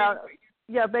understanding?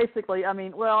 Yeah. Basically,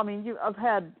 I've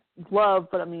had love,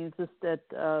 but it's just that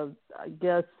I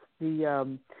guess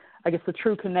the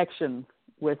true connection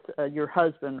with your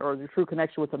husband, or the true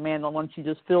connection with a man, the one you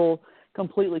just feel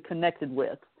completely connected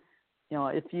with.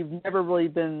 If you've never really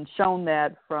been shown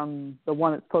that from the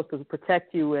one that's supposed to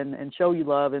protect you and show you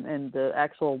love, and the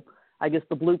actual, I guess,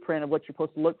 the blueprint of what you're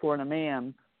supposed to look for in a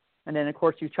man, and then of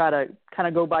course you try to kind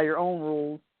of go by your own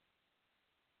rules.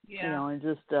 Yeah. And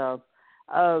just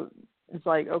it's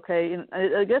like, okay, and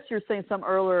I guess you're saying something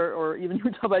earlier, or even you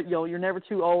were talking about, you're never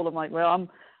too old. I'm like, well,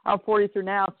 I'm 43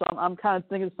 now, so I'm kind of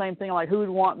thinking the same thing. Like, who would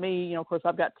want me? Of course,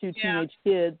 I've got 2 teenage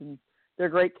kids, and they're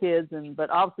great kids. But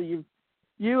obviously,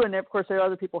 you and of course, there are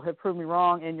other people have proved me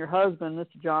wrong. And your husband,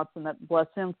 Mr. Johnson, that bless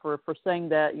him for saying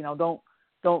that.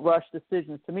 Don't rush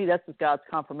decisions. To me, that's just God's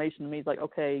confirmation to me. It's like,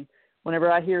 okay,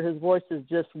 whenever I hear His voices,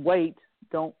 just wait.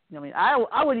 Don't.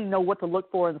 I wouldn't even know what to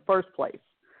look for in the first place.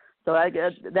 So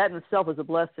that in itself is a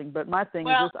blessing. But my thing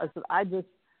is, I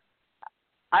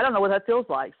don't know what that feels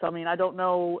like. So I don't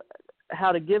know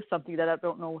how to give something that I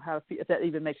don't know how to feel, if that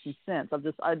even makes any sense.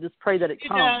 I just pray that it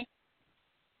comes.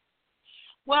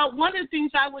 Well, one of the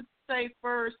things I would say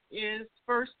first is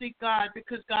seek God,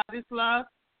 because God is love.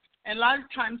 And a lot of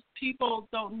times people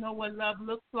don't know what love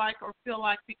looks like or feel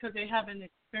like because they haven't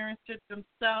experienced it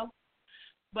themselves.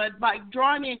 But by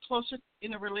drawing in closer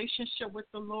in a relationship with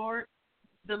the Lord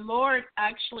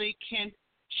actually can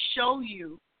show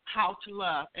you how to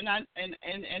love. And I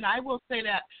will say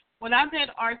that when I met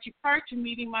Archie, prior to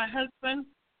meeting my husband,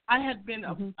 I had been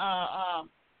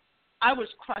I was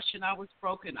crushed and I was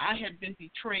broken. I had been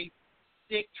betrayed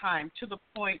big time, to the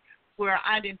point where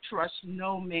I didn't trust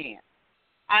no man.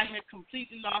 I had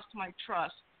completely lost my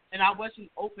trust, and I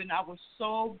wasn't open. I was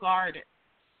so guarded.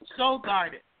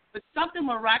 But something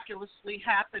miraculously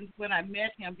happened when I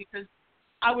met him, because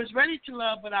I was ready to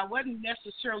love, but I wasn't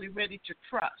necessarily ready to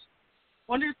trust.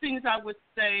 One of the things I would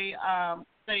say,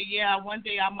 one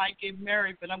day I might get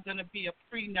married, but I'm going to be a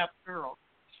prenup girl.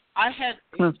 I had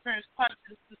experienced quite a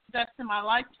bit of success in my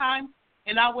lifetime,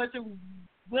 and I wasn't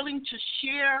willing to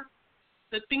share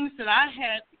the things that I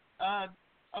had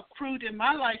accrued in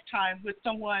my lifetime with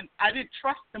someone. I didn't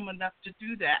trust them enough to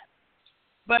do that.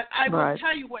 But I will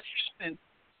tell you what happened.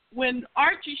 When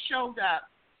Archie showed up,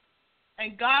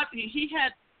 and God, he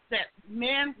had that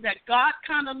man, that God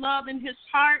kind of love in his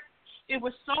heart, it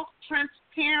was so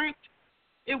transparent,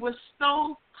 it was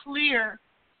so clear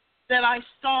that I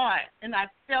saw it, and I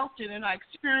felt it, and I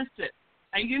experienced it.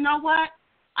 And you know what?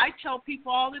 I tell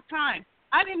people all the time,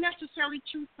 I didn't necessarily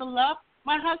choose to love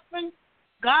my husband.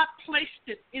 God placed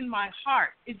it in my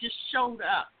heart. It just showed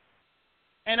up.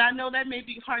 And I know that may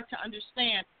be hard to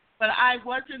understand, but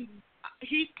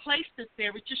he placed it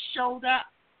there. It just showed up,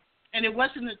 and it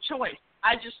wasn't a choice.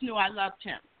 I just knew I loved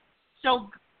him.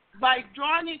 So by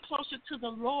drawing in closer to the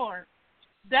Lord,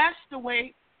 that's the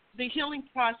way the healing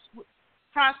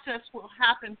process will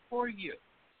happen for you.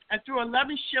 And through a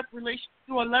loving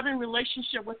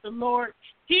relationship with the Lord,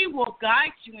 he will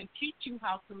guide you and teach you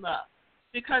how to love.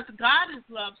 Because God is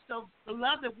love, so the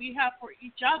love that we have for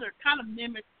each other kind of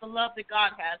mimics the love that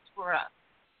God has for us.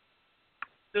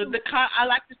 I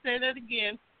like to say that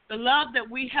again. The love that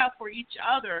we have for each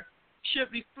other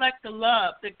should reflect the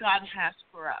love that God has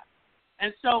for us.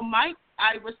 And so,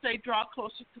 I would say, draw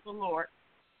closer to the Lord.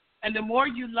 And the more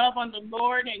you love on the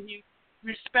Lord and you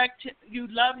respect him, you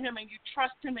love him and you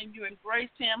trust him and you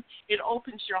embrace him, it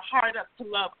opens your heart up to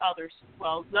love others as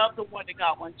well. Love the one that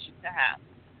God wants you to have.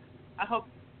 I hope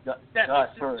that God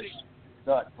first.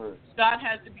 God first. God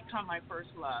has to become my first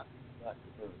love. God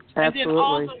first.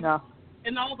 Absolutely.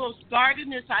 And all those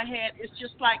guardedness I had, it's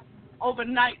just like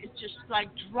overnight, it just like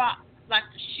dropped, like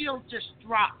the shield just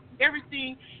dropped.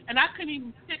 Everything, and I couldn't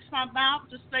even fix my mouth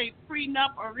to say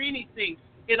prenup or anything.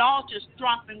 It all just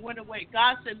dropped and went away.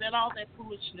 God said, let all that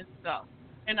foolishness go.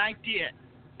 And I did.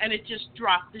 And it just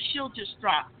dropped. The shield just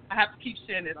dropped. I have to keep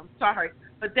saying it. I'm sorry.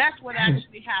 But that's what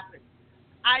actually happened.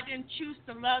 I didn't choose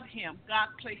to love him. God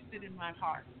placed it in my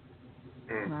heart.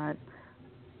 Right.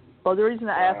 Well, the reason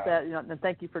I asked that, and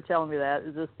thank you for telling me that,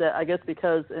 is just that I guess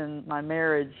because in my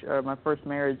marriage, or my first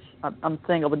marriage, I'm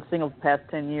single. I've been single for the past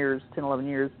 10, 11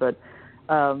 years. But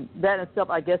that in itself,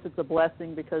 I guess it's a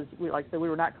blessing because, like I said, we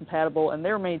were not compatible. And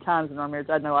there were many times in our marriage,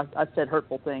 I know I said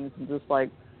hurtful things. And just like,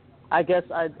 I guess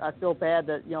I feel bad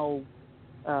that,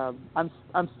 I'm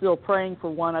still praying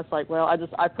for one. I was like, well,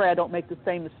 I pray I don't make the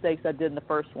same mistakes I did in the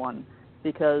first one,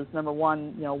 because number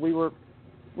one,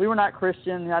 we were not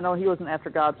Christian. I know he wasn't after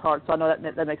God's heart, so I know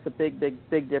that makes a big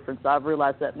difference. I've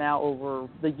realized that now over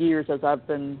the years as I've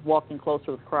been walking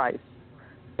closer with Christ.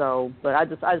 So, but I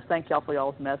just thank y'all for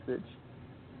y'all's message.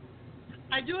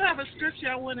 I do have a scripture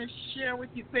I want to share with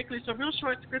you quickly. It's a real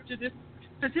short scripture. This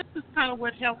is kind of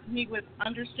what helped me with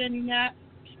understanding that.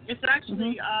 It's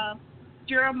actually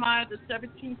Jeremiah, the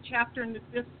 17th chapter and the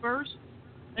 5th verse,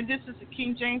 and this is the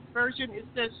King James Version. It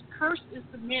says, "Cursed is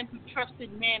the man who trusts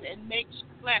in man and makes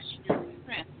flesh your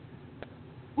strength,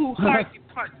 who heart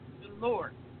departs from the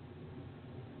Lord."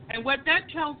 And what that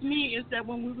tells me is that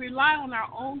when we rely on our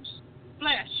own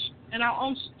flesh and our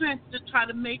own strength to try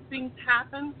to make things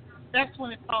happen, that's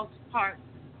when it falls apart.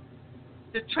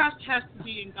 The trust has to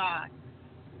be in God.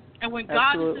 And when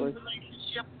God is in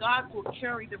relationship, God will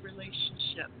carry the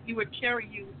relationship. He will carry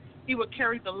you. He will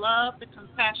carry the love, the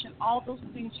compassion, all those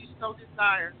things you so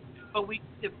desire. But we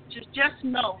just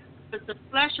know that the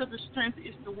flesh of the strength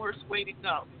is the worst way to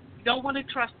go. You don't want to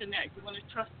trust in that. You want to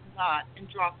trust in God and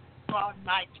draw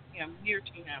nigh to him, near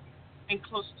to him, and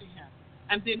close to him.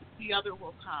 And then the other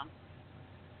will come.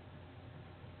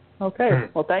 Okay.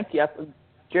 Well, thank you.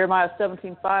 Jeremiah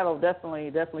 17:5, I'll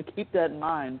definitely keep that in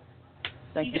mind.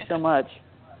 Thank you so much.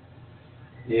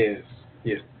 Yes.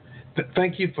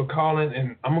 Thank you for calling,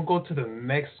 and I'm going to go to the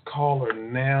next caller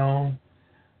now.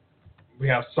 We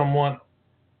have someone,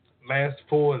 last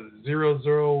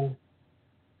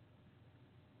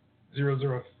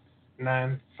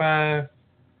 40095.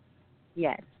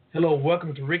 Yes. Hello,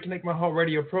 welcome to Reconnect My Heart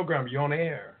radio program. You're on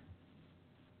air.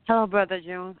 Hello, Brother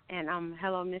Jones, and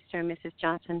hello, Mr. and Mrs.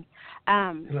 Johnson.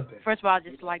 First of all, I'd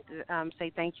just like to say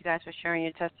thank you guys for sharing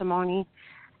your testimony.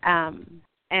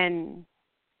 And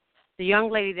the young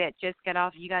lady that just got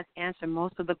off, you guys answered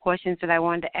most of the questions that I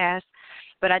wanted to ask,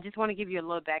 but I just want to give you a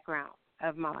little background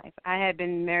of my life. I had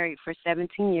been married for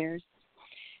 17 years,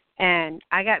 and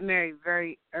I got married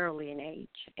very early in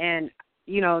age. And,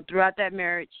 throughout that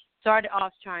marriage, started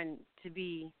off trying to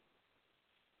be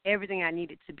everything I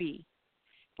needed to be.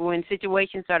 But when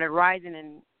situations started rising,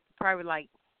 and probably like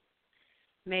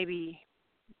maybe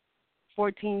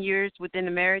 14 years within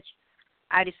the marriage,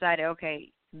 I decided,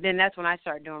 okay, then that's when I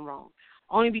started doing wrong.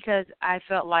 only because I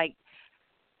felt like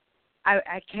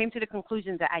I came to the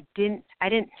conclusion that I didn't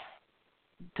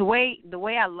the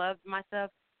way I loved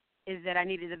myself is that I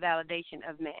needed the validation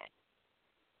of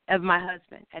my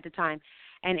husband at the time.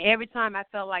 And every time I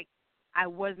felt like I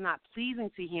was not pleasing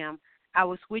to him, I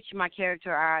would switch my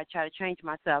character or I try to change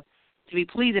myself to be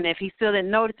pleasing. If he still didn't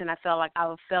notice, and I felt like I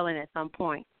was failing at some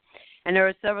point. And there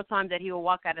were several times that he would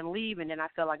walk out and leave, and then I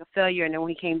felt like a failure. And then when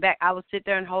he came back, I would sit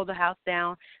there and hold the house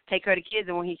down, take care of the kids.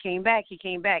 And when he came back.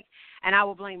 And I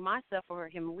would blame myself for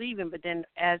him leaving. But then,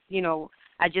 as you know,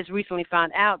 I just recently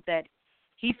found out that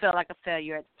he felt like a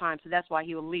failure at the time, so that's why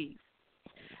he would leave.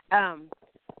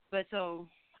 But so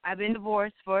I've been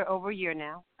divorced for over a year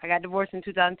now. I got divorced in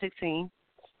 2016.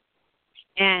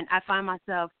 And I find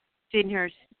myself sitting here,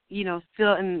 you know,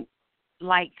 feeling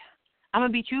like I'm going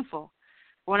to be truthful.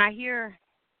 When I hear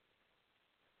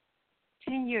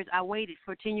 10 years, I waited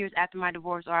for 10 years after my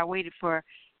divorce, or I waited for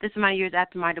this amount of years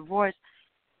after my divorce,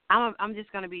 I'm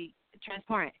just going to be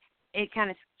transparent. It kind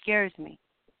of scares me.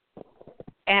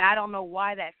 And I don't know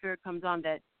why that fear comes on,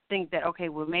 that think that, okay,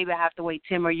 well, maybe I have to wait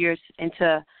 10 more years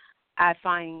until I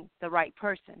find the right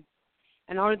person.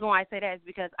 And the only reason why I say that is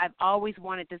because I've always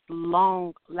wanted this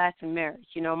long-lasting marriage.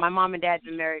 You know, my mom and dad have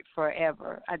been married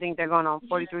forever. I think they're going on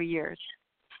 43 years.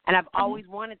 And I've always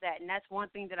wanted that, and that's one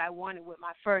thing that I wanted with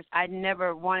my first. I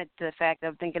never wanted the fact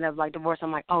of thinking of, like, divorce.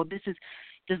 I'm like, oh, this is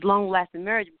this long-lasting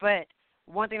marriage. But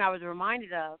one thing I was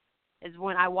reminded of is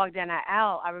when I walked down that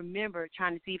aisle, I remember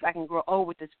trying to see if I can grow old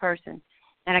with this person,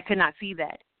 and I could not see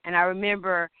that. And I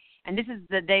remember, and this is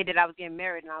the day that I was getting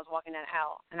married, and I was walking down the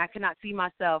aisle, and I could not see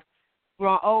myself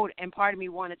growing old, and part of me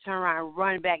wanted to turn around and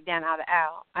run back down out of the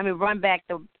aisle. I mean, run back.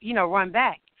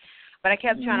 But I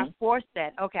kept trying to force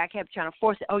that. Okay, I kept trying to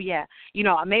force it. Oh, yeah, you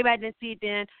know, maybe I didn't see it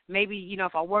then. Maybe, you know,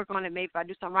 if I work on it, maybe if I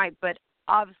do something right. But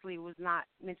obviously it was not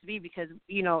meant to be because,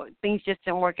 you know, things just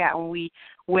didn't work out when we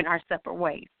went our separate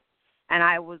ways. And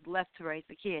I was left to raise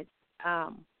the kids.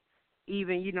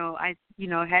 Even, you know, I, you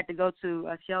know, had to go to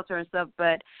a shelter and stuff.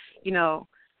 But, you know,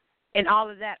 and all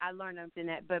of that, I learned something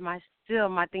that. But my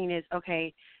thing is,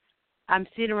 okay, I'm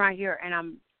sitting right here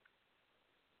and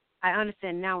I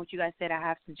understand now what you guys said. I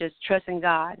have to just trust in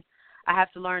God. I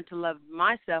have to learn to love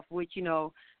myself, which, you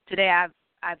know, today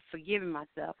I've forgiven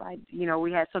myself. You know,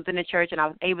 we had something in church, and I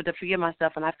was able to forgive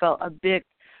myself, and I felt a big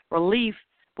relief.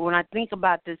 But when I think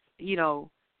about this, you know,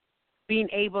 being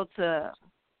able to,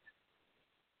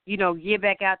 you know, get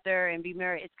back out there and be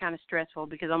married, it's kind of stressful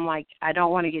because I'm like, I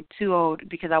don't want to get too old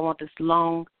because I want this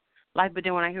long life. But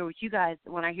then when I hear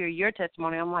when I hear your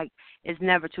testimony, I'm like, it's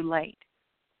never too late.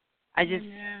 It's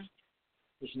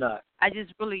not. I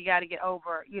just really got to get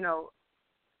over, you know,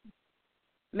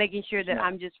 making sure that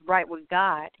I'm just right with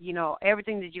God. You know,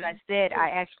 everything that you guys said, I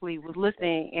actually was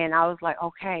listening, and I was like,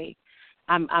 okay,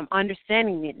 I'm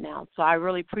understanding it now. So I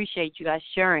really appreciate you guys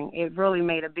sharing. It really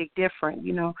made a big difference,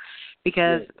 you know,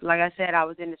 because like I said, I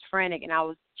was in this frantic, and I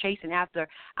was chasing after.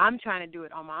 I'm trying to do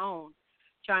it on my own,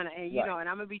 and you know, and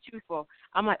I'm going to be truthful.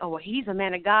 I'm like, oh, well, he's a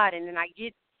man of God, and then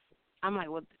I'm like,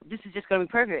 well, this is just going to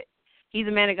be perfect. He's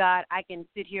a man of God. I can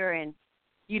sit here and,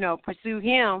 you know, pursue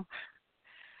him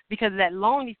because of that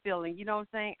lonely feeling. You know what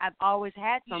I'm saying? I've always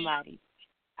had somebody.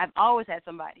 As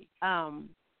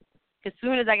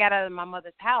soon as I got out of my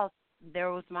mother's house,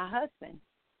 there was my husband.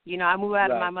 You know, I moved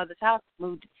out of my mother's house,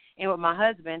 moved in with my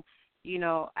husband. You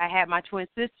know, I had my twin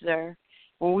sister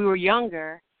when we were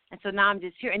younger, and so now I'm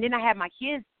just here. And then I have my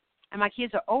kids, and my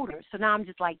kids are older, so now I'm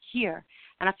just, like, here.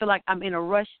 And I feel like I'm in a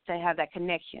rush to have that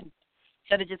connection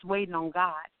instead of just waiting on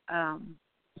God.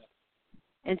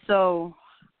 And so,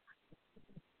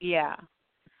 yeah.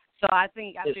 So I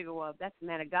figured, well, if that's the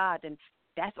man of God, then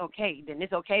that's okay. Then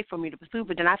it's okay for me to pursue.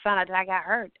 But then I found out that I got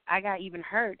hurt. I got even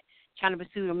hurt trying to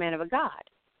pursue the man of a God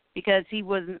because he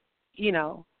wasn't, you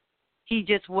know, he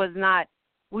just was not,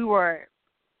 we were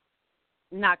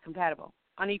not compatible,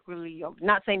 unequally yoked.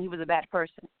 Not saying he was a bad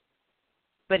person,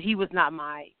 but he was not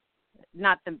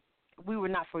we were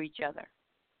not for each other.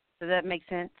 Does that make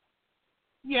sense?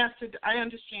 Yes, I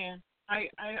understand. I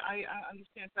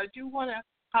understand. So I do want to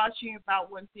caution you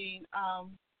about one thing.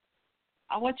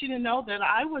 I want you to know that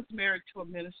I was married to a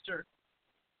minister.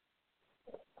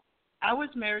 I was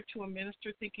married to a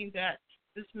minister thinking that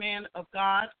this man of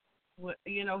God,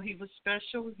 you know, he was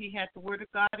special. He had the word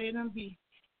of God in him.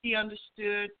 He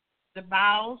understood the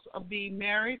vows of being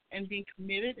married and being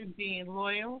committed and being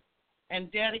loyal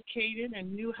and dedicated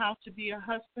and knew how to be a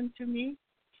husband to me.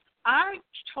 I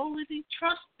totally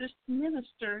trust this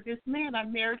minister, this man I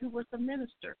married who was a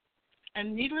minister.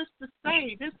 And needless to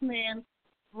say, this man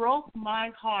broke my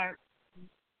heart.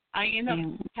 I ended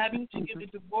up having to get a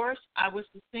divorce. I was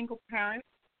a single parent.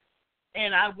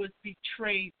 and I was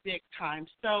betrayed big time.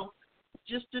 So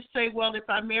just to say, well, if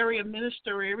I marry a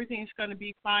minister, everything's going to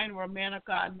be fine, or a man of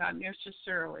God, not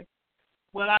necessarily.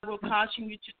 What I will caution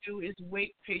you to do is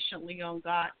wait patiently on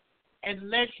God and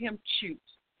let him choose.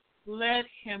 Let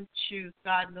him choose.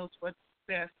 God knows what's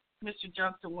best. Mr.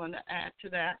 Johnson want to add to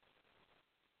that.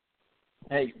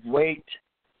 Hey, wait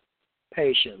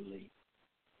patiently.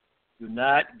 Do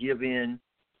not give in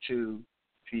to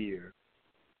fear.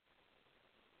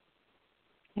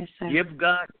 Yes, sir. Give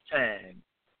God time.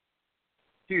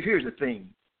 Here's the thing.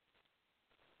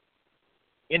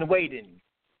 In waiting,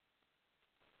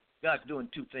 God's doing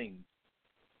two things.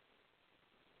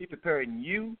 He's preparing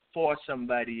you for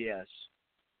somebody else,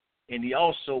 and He's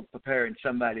also preparing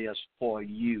somebody else for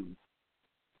you.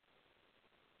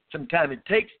 Sometimes it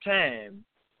takes time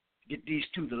to get these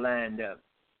two to line up.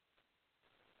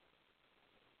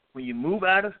 When you move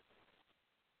out of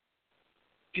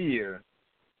fear,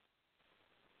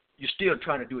 you're still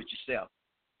trying to do it yourself.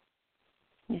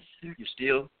 Yes, sir.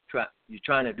 You're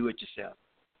trying to do it yourself,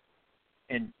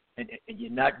 and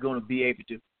you're not going to be able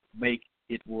to make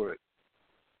it work.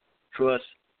 Trust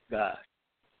God.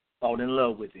 Fall in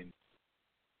love with Him.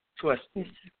 Trust Him.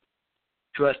 Yes, sir.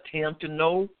 Trust Him to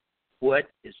know what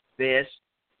is best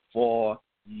for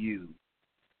you.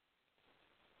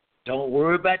 Don't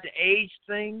worry about the age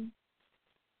thing.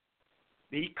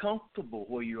 Be comfortable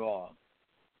where you are,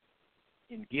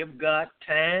 and give God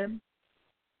time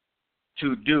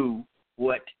to do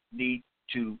what needs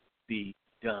to be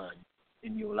done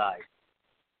in your life.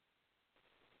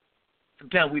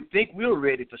 Sometimes we think we're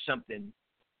ready for something,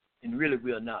 and really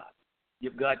we're not.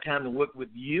 Give God time to work with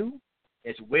you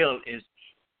as well as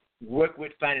work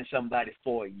with finding somebody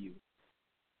for you.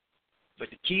 But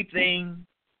the key thing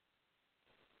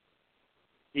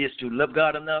is to love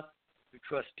God enough to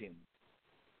trust Him.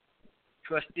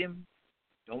 Trust Him.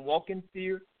 Don't walk in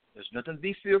fear. There's nothing to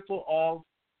be fearful of.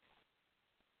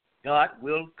 God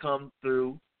will come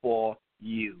through for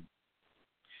you.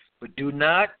 But do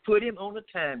not put Him on a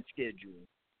time schedule.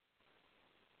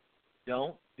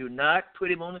 Do not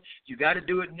put Him on it. You got to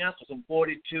do it now because I'm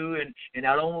 42 and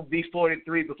I don't want to be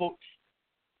 43 before.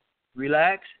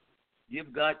 Relax.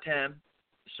 Give God time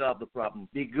to solve the problem.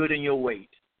 Be good in your wait.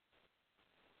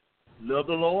 Love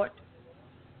the Lord,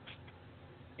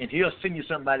 and He'll send you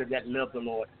somebody that loves the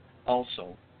Lord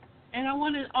also. And I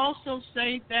want to also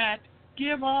say that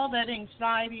give all that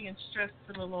anxiety and stress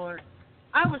to the Lord.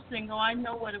 I was single. I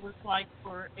know what it was like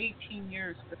for 18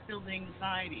 years to feel the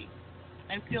anxiety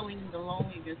and feeling the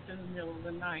loneliness in the middle of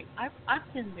the night.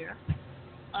 I've been there.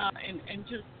 And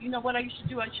just, you know what I used to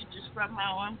do? I should just wrap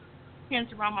my hands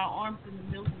around my arms in the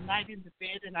middle of the night in the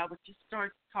bed, and I would just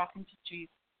start talking to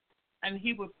Jesus. And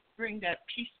He would bring that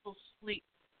peaceful sleep.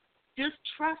 Just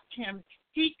trust Him.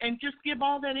 And just give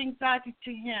all that anxiety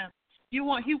to Him. He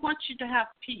wants you to have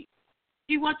peace.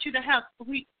 He wants you to have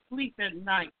sleep at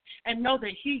night and know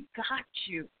that He got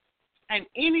you. And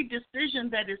any decision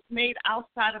that is made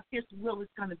outside of His will is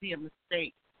going to be a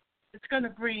mistake. It's going to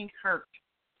bring hurt.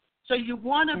 So you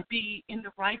want to be in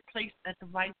the right place at the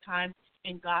right time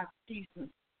in God's season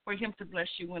for Him to bless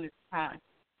you when it's time.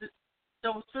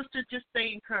 So, sister, just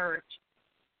stay encouraged.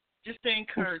 Just stay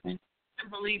encouraged and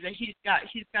believe that He's got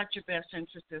your best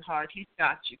interest at heart. He's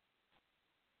got you.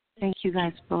 Thank you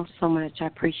guys both so much. I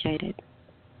appreciate it.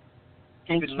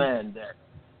 Thank you. Man, that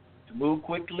to move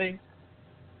quickly,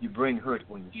 you bring hurt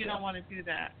when you don't want to do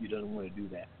that. You don't want to do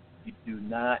that. You do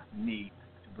not need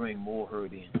to bring more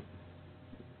hurt in.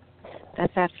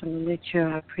 That's absolutely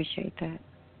true. I appreciate that.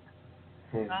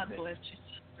 God bless you,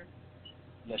 sister.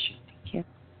 Bless you. Thank you.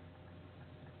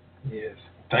 Yes.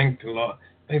 Thank the Lord.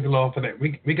 Thank the Lord for that.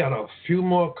 We got a few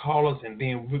more callers, and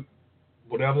then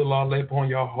whatever the Lord lay upon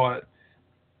your heart.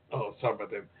 Oh, sorry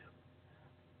about that.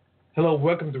 Hello,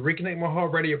 welcome to Reconnect My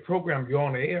Heart Radio program. You're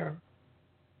on the air.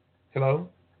 Hello.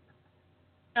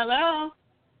 Hello.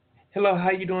 Hello.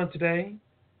 How you doing today?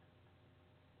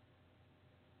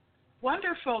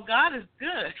 Wonderful. God is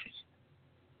good.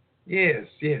 Yes.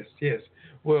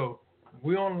 Well,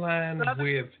 we're online with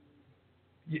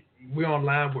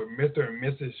Mr. and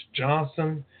Mrs.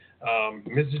 Johnson.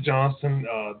 Mrs. Johnson,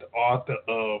 the author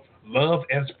of Love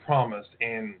as Promised,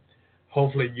 and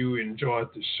hopefully you enjoyed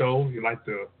the show. If you like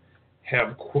to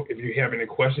if you have any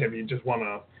questions, if you just want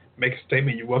to make a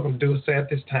statement, you're welcome to do so at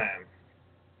this time.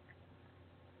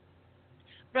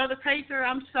 Brother Pacer,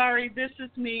 I'm sorry. This is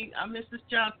me, Mrs.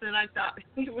 Johnson. I thought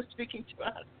you were speaking to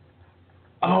us.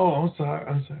 Oh,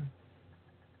 I'm sorry.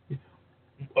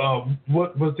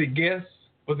 What was the guest?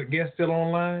 Was the guest still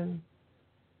online?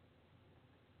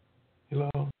 Hello.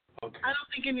 Okay. I don't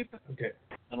think anybody. Okay.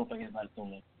 I don't think anybody's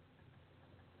online.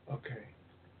 Okay.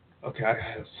 Okay, I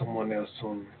have someone else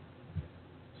on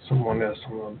the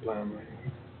line.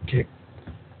 Okay.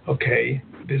 Okay,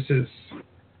 this is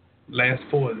last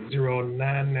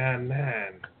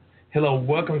 40999. Hello,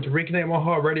 welcome to Reconnect My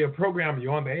Heart radio program.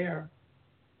 You're on the air.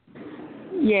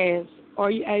 Yes.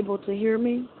 Are you able to hear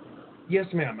me? Yes,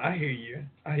 ma'am. I hear you.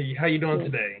 How you doing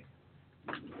today?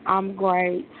 I'm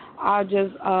great. I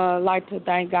just like to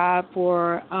thank God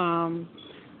for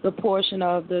the portion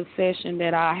of the session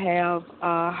that I have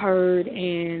heard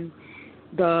and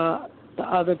the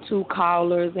other two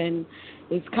callers, and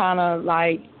it's kind of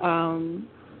like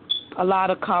a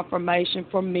lot of confirmation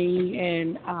for me,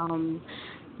 and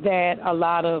that a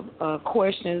lot of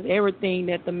questions, everything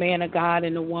that the man of God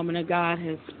and the woman of God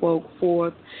has spoke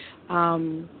forth,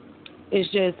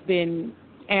 it's just been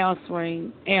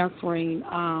answering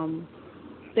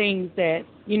things that,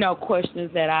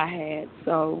 questions that I had.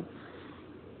 So,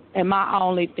 and my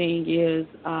only thing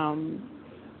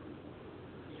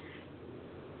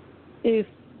is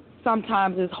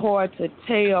sometimes it's hard to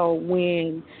tell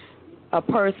when a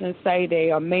person say they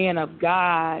are a man of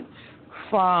God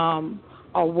from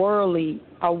a worldly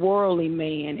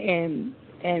man,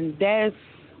 and that's,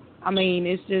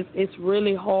 it's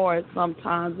really hard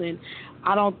sometimes, and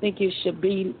I don't think it should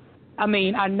be. I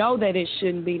know that it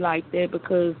shouldn't be like that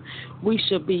because we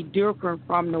should be different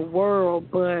from the world,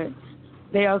 but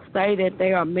they'll say that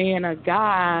they are a man of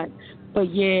God,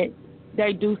 but yet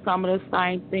they do some of the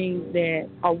same things that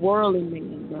a worldly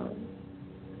man does.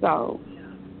 So.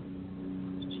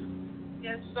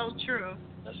 That's so true.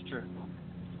 That's true.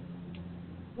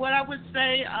 What I would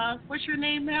say, what's your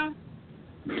name now?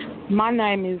 My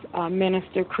name is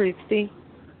Minister Christy.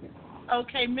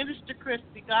 Okay, Minister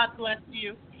Christy, God bless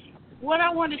you. What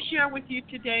I want to share with you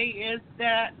today is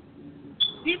that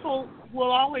people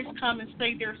will always come and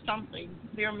say they're something.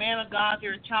 They're a man of God,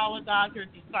 they're a child of God, they're a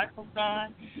disciple of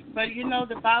God. But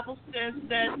the Bible says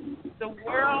that the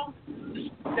world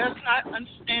does not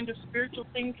understand the spiritual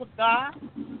things of God.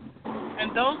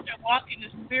 And those that walk in the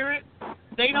Spirit,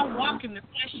 they don't walk in the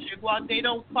flesh. They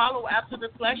don't follow after the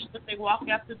flesh, but they walk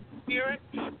after the Spirit.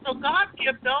 So God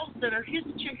gives those that are His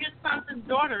sons and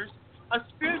daughters a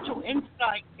spiritual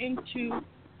insight into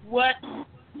what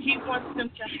He wants them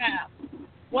to have.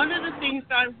 One of the things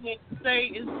I would say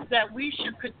is that we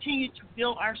should continue to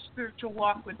build our spiritual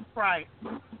walk with Christ.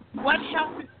 What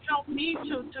helped me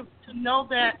to know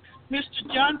that Mr.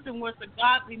 Johnson was a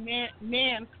godly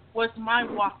man was my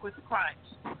walk with Christ.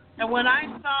 And when I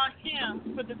saw him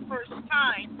for the first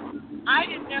time, I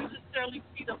didn't necessarily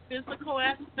see the physical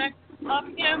aspect of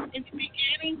him in the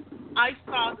beginning. I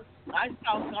saw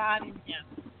God in him.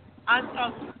 I saw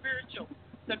the spiritual,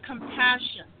 the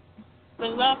compassion, the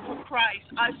love for Christ.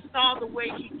 I saw the way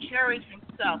he carried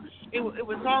himself. It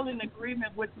was all in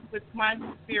agreement with my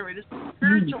spirit. It's the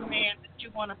spiritual man that you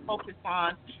want to focus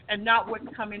on, and not what's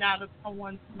coming out of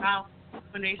someone's mouth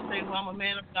when they say, well, I'm a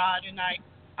man of God and I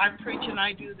preach and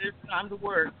I do this and I'm the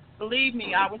word. Believe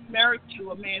me, I was married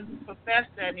to a man who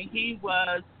professed that, and he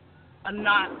was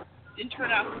didn't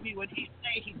turn out to be what he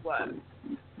said he was.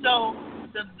 So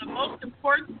the most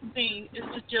important thing is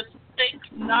to just stay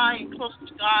nigh and close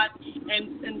to God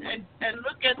and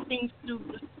look at things through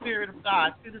the Spirit of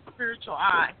God, through the spiritual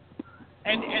eye.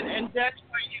 And that's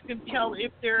where you can tell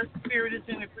if their spirit is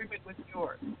in agreement with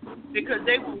yours. Because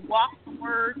they will walk the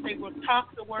word, they will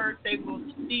talk the word, they will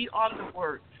see on the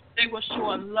word. They will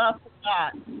show a love for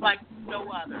God like no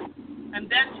other. And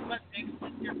that's what makes the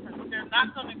difference. They're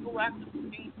not going to go after the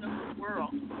things of the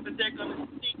world, but they're going to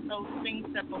seek those things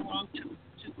that belong to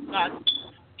God's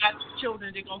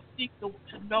children. They're going to seek to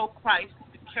know Christ,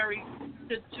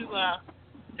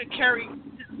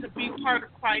 to be part of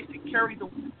Christ and carry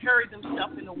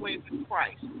themselves in the way with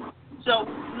Christ. So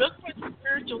look for the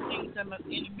spiritual things in a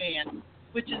man,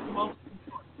 which is most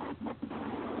important.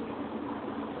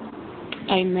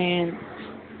 Amen.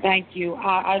 Thank you.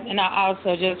 I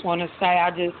also just want to say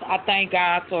I thank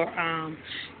God for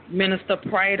Minister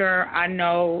Prater. I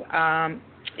know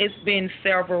it's been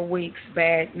several weeks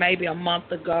back, maybe a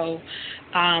month ago,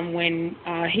 when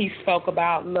he spoke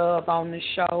about love on the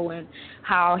show and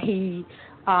how he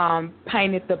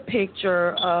painted the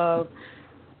picture of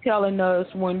telling us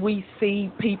when we see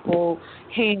people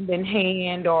hand in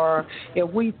hand, or if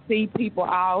we see people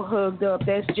all hugged up,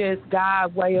 that's just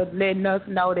God's way of letting us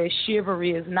know that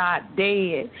chivalry is not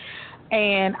dead.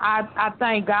 And I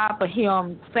thank God for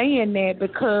him saying that,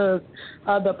 because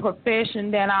of the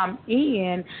profession that I'm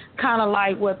in, kind of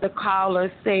like what the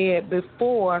caller said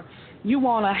before, you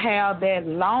want to have that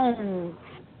long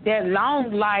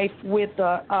life with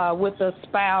a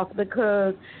spouse,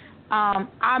 because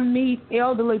I meet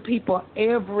elderly people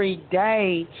every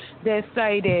day that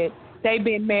say that they've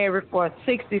been married for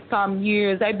 60-some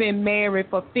years. They've been married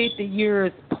for 50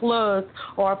 years plus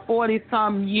or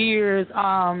 40-some years.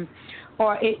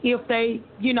 Or if they,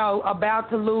 about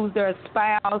to lose their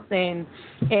spouse, and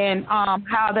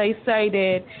how they say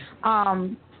that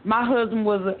my husband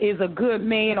is a good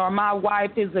man or my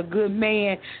wife is a good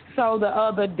man. So the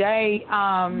other day,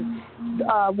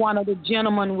 one of the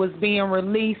gentlemen was being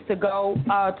released to go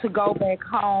back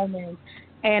home,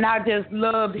 and I just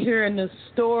loved hearing the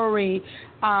story.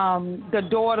 The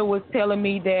daughter was telling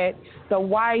me that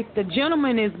the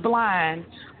gentleman is blind,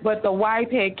 but the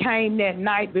wife had came that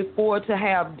night before to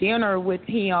have dinner with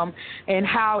him, and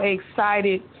how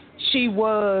excited she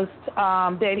was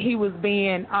that he was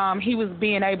being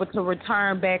able to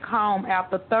return back home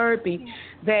after therapy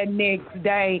that next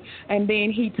day. And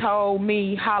then he told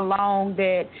me how long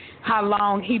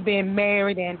he been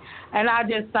married, and I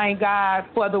just thank God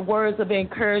for the words of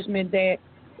encouragement that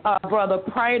Brother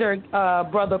Prater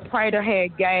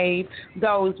had gave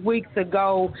those weeks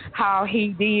ago, how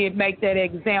he did make that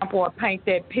example or paint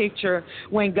that picture.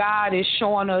 When God is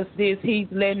showing us this, he's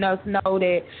letting us know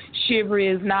that chivalry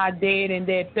is not dead and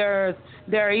that there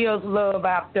is love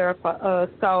out there for us.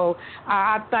 So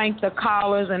I thank the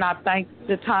callers, and I thank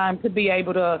the time to be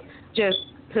able to just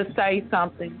to say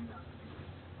something.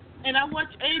 And I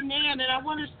want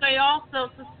to say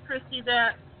also, Sister Christy,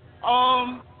 that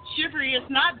chivalry is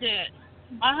not dead.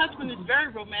 My husband is very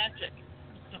romantic.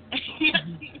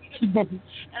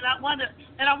 and I want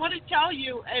to tell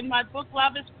you, in my book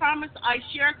Love is Promise, I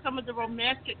share some of the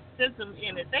romanticism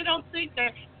in it. They don't think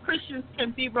that Christians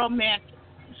can be romantic.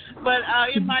 But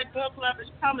in my book Love is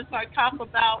Promise, I talk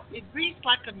about it reads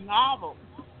like a novel.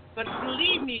 But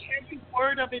believe me, every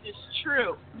word of it is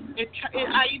true.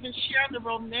 I even share the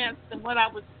romance and what I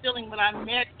was feeling when I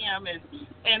met him,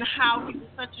 and how he was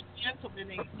such a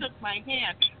gentleman and he took my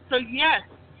hand. So yes,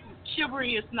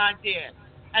 chivalry is not dead,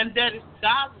 and that is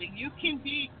godly. You can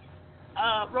be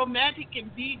romantic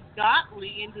and be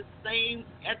godly at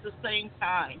the same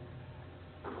time,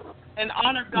 and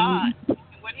honor God and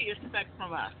what He expects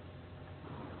from us.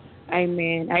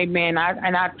 Amen.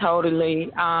 I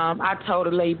totally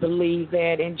believe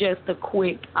that. And just to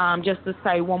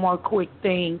say one more quick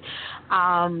thing,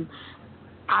 I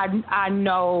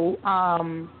know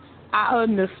I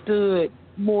understood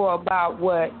more about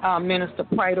what Minister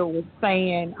Prater was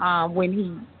saying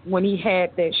when he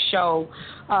had that show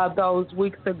those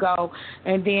weeks ago,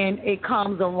 and then it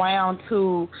comes around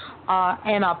to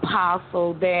an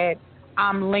apostle that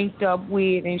I'm linked up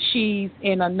with, and she's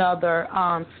in another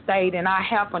state, and I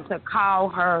happened to call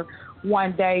her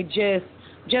one day just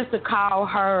to call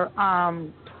her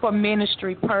for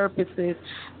ministry purposes,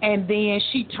 and then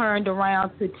she turned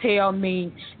around to tell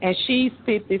me, and she's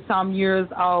 50-some years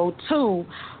old too,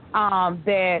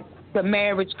 that the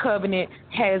marriage covenant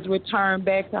has returned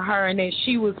back to her, and that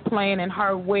she was planning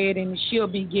her wedding. She'll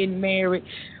be getting married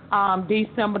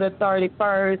December the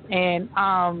 31st, and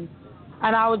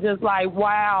I was just like,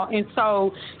 wow. And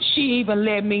so she even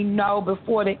let me know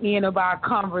before the end of our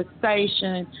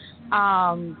conversation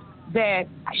that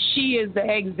she is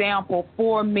the example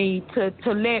for me to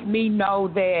let me know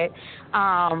that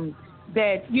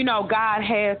God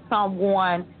has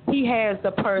someone, He has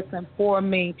the person for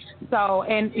me. So,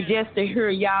 and just to hear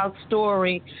y'all's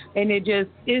story, and it's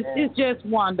just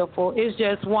wonderful. It's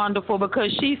just wonderful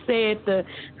because she said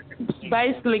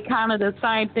basically kind of the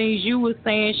same things you were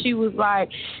saying. She was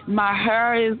like, my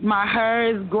hair is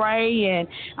gray and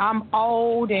I'm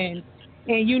old, and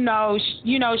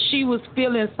she was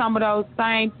feeling some of those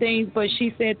same things, but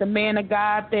she said the man of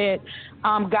God that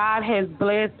God has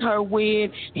blessed her with,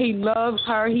 He loves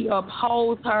her, He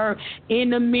upholds her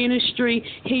in the ministry.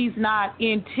 He's not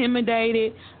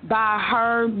intimidated by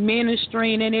her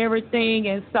ministering and everything.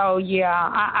 And so, yeah,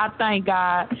 I thank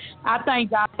God. I thank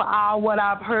God for all what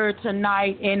I've heard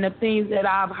tonight and the things that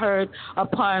I've heard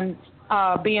upon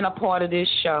being a part of this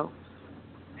show.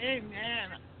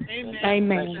 Amen. Amen.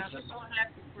 I'm so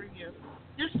happy for you.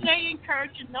 Just stay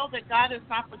encouraged and know that God has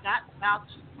not forgotten about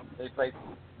you. Stay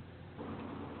faithful.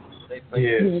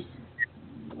 Yes.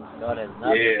 God has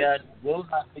not forgotten, will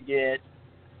not forget.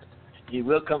 He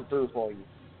will come through for you.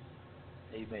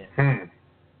 Amen.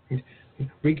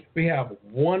 We have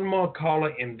one more caller,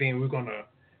 and then we're going to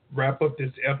wrap up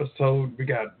this episode. We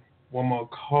got one more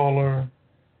caller.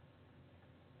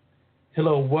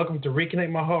 Hello, welcome to Reconnect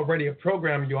My Heart radio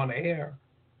program. You're on the air.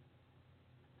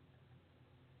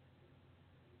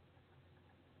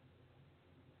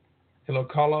 Hello,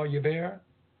 caller, are you there?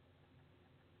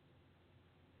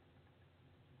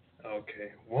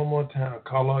 Okay, one more time.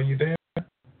 Caller, are you there?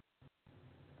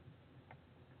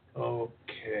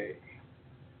 Okay.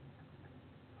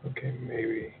 Okay,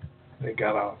 maybe they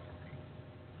got off.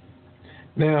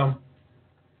 Now,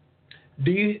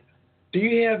 do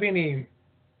you have any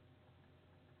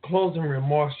closing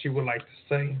remarks you would like to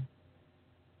say?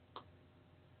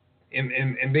 And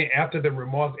then after the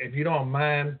remarks, if you don't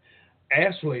mind,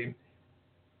 actually,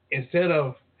 instead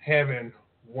of having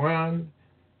one,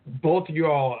 both of you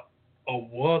all are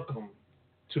welcome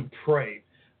to pray.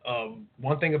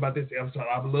 One thing about this episode,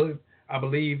 I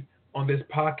believe on this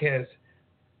podcast,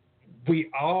 we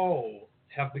all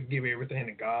have to give everything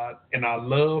to God, and I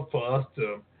love for us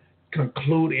to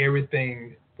conclude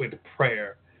everything with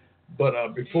prayer.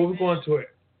 But before we go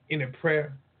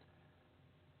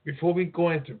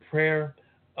into prayer,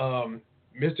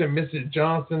 Mr. and Mrs.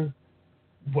 Johnson,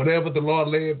 whatever the Lord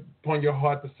laid upon your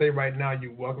heart to say right now,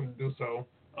 you're welcome to do so.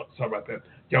 Oh, sorry about that.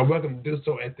 Y'all welcome to do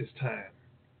so at this time.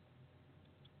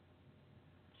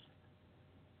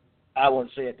 I want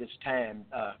to say at this time,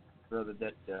 brother,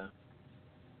 that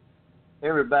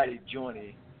everybody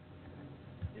joining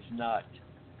is not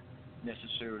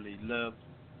necessarily love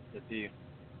that they're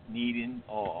needing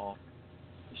or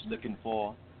just looking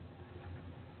for.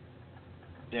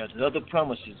 There's other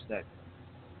promises that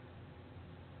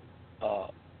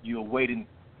you're waiting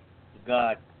for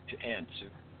God to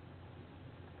answer.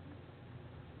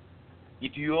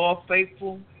 If you are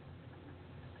faithful,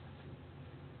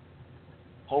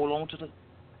 hold on to the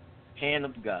hand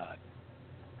of God.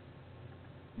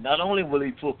 Not only will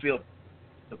He fulfill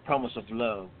the promise of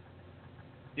love,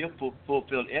 He'll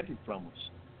fulfill every promise,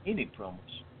 any promise.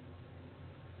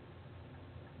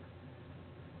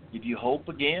 Give you hope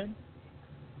again,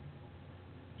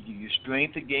 give you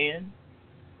strength again,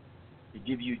 to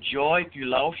give you joy if you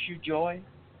lost your joy.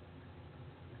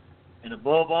 And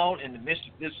above all, in the midst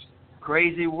of this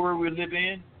crazy world we live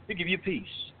in, He'll give you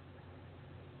peace.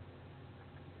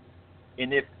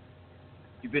 And if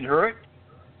you've been hurt,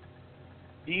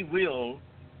 He will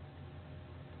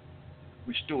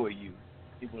restore you.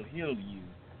 He will heal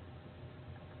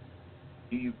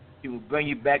you. He will bring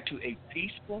you back to a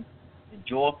peaceful and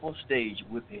joyful stage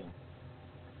with Him.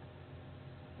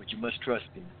 But you must trust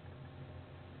Him.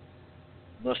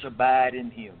 You must abide in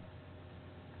Him.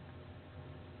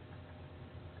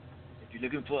 If you're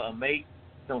looking for a mate,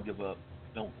 don't give up.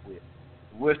 Don't quit.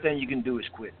 The worst thing you can do is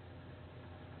quit.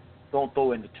 Don't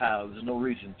throw in the towel. There's no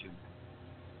reason to.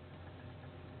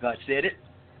 God said it.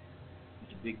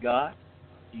 He's a big God.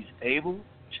 He's able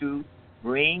to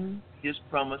bring His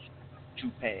promise to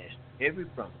pass. Every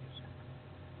promise.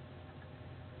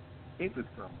 Every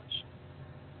promise.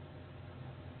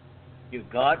 He's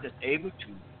a God that's able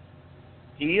to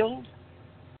heal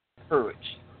hurts.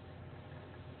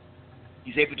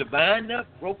 He's able to bind up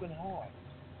broken hearts.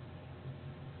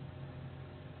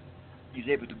 He's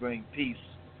able to bring peace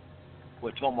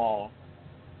where turmoil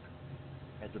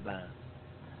has abound.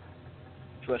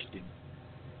 Trust Him.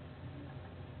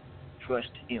 Trust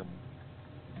Him.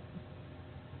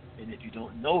 And if you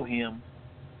don't know Him,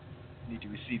 you need to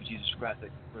receive Jesus Christ as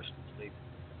your personal Savior.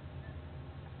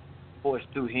 For it's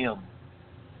through Him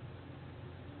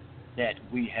that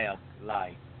we have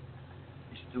life.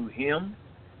 It's through Him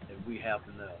that we have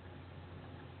love.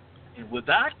 And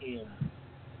without Him,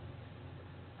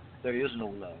 there is no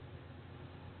love.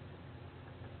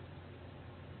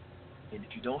 And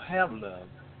if you don't have love,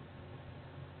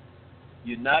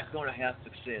 you're not going to have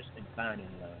success in finding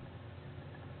love.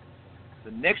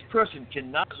 The next person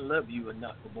cannot love you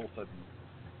enough for both of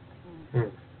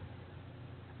you.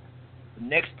 The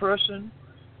next person,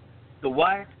 the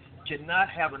wife, cannot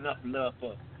have enough love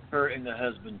for her and the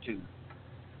husband too.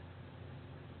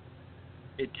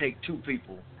 It takes two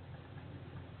people.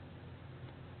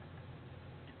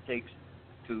 It takes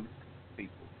two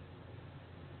people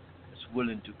that's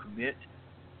willing to commit.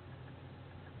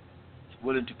 It's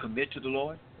willing to commit to the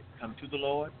Lord, come to the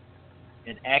Lord,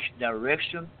 and ask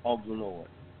direction of the Lord.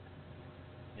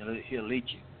 And He'll lead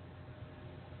you.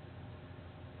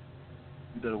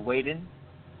 You better wait in.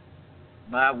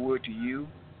 My word to you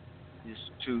is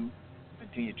to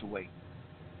continue to wait.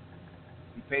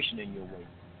 Be patient in your wait.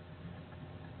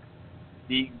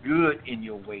 Be good in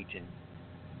your waiting.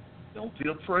 Don't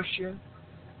feel pressure.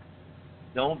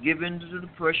 Don't give in to the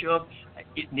pressure of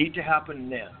it needs to happen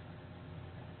now.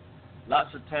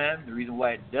 Lots of times, the reason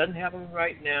why it doesn't happen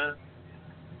right now,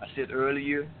 I said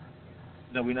earlier,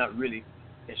 no, we're not really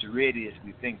as ready as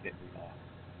we think that we are.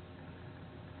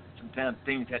 Sometimes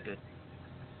things have to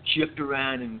shift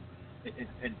around and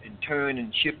turn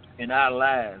and shift in our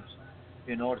lives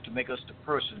in order to make us the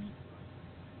person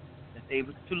that's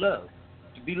able to love.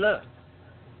 to be loved.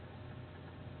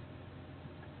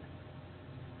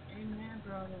 Amen,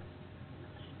 brother.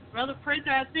 Brother Preacher,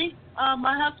 I think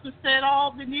my husband said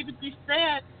all that needed to be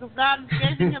said, so God is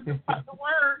giving him the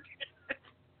word.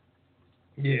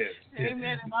 Yes.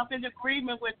 Amen. And I'm in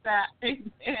agreement with that.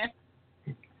 Amen.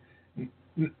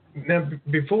 Now,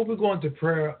 before we go into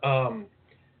prayer,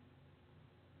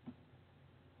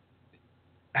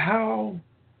 how,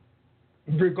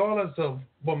 regardless of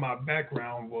what my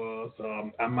background was,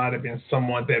 I might have been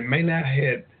someone that may not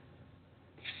have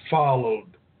followed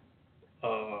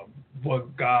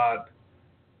what God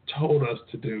told us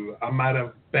to do. I might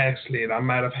have backslid. I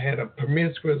might have had a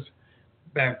promiscuous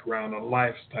background, a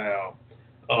lifestyle.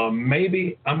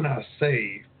 Maybe I'm not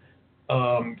saved.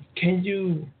 Can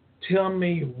you tell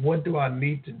me what do I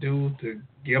need to do to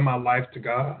give my life to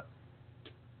God?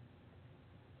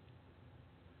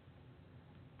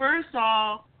 First of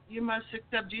all, you must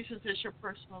accept Jesus as your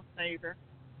personal Savior.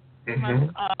 You Mm-hmm.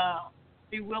 must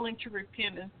be willing to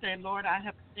repent and say, Lord, I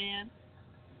have sinned.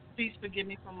 Please forgive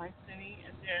me for my sinning.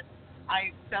 And then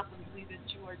I accept and believe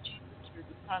that you are Jesus, you're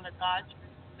the Son of God, you're the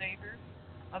Savior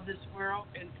of this world,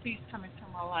 and please come into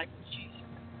my life, Jesus,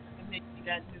 and make me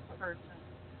that new person.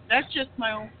 That's just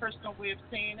my own personal way of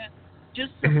saying it.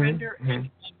 Just surrender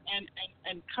and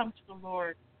come to the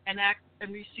Lord and act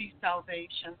and receive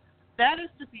salvation. That is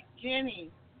the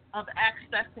beginning of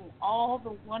accessing all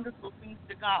the wonderful things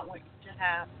that God wants you to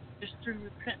have, is through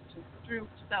repentance, through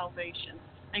salvation,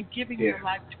 and giving your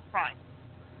life to Christ.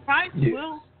 Christ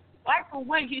will wipe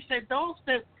away. He said, those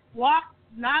that walk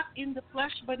not in the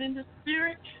flesh but in the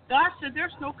spirit, God said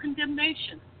there's no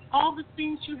condemnation. All the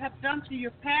things you have done to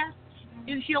your past,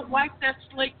 He'll wipe that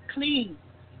slate clean.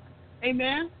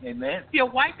 Amen? Amen. He'll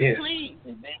wipe it clean.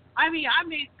 Amen. I mean,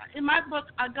 in my book,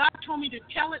 God told me to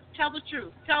tell the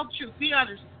truth, be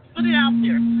honest, put it out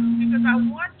there, because I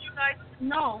want you guys to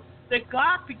know that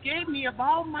God forgave me of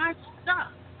all my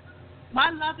stuff. My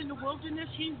love in the wilderness,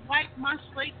 He wiped my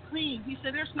slate clean. He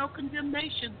said, there's no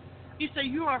condemnation. He said,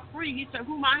 you are free. He said,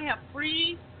 whom I have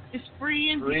freed is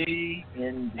free indeed. Free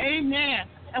indeed. Amen.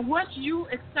 And once you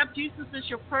accept Jesus as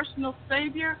your personal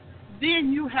Savior,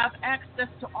 then you have access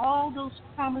to all those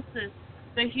promises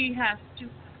that He has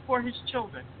for His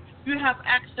children. You have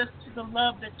access to the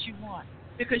love that you want,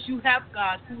 because you have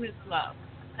God who is love.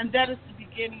 And that is the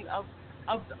beginning of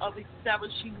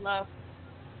establishing love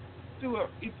through a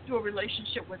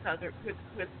relationship with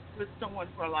someone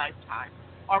for a lifetime,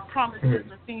 or promises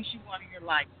or things you want in your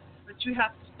life. But you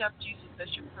have to accept Jesus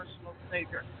as your personal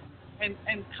Savior and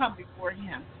come before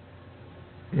Him,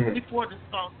 before the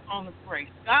throne of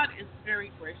grace. God is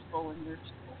very graceful and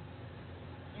merciful.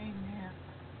 Amen.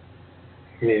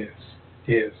 Yes.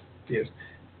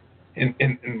 And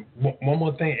one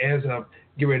more thing, as I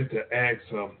get ready to ask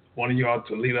one of y'all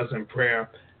to lead us in prayer,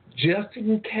 just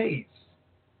in case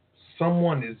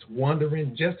someone is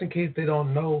wondering, just in case they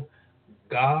don't know,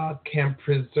 God can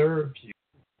preserve you.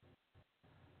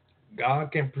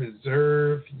 God can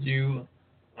preserve you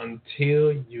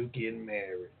until you get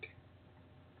married.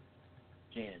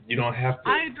 You don't have to.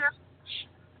 I address.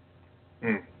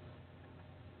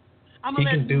 I'm He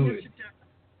can do it.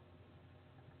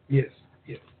 Yes.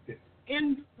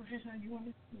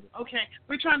 Okay,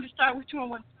 we're trying to start with you. I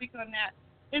want to speak on that.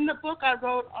 In the book, I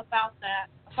wrote about the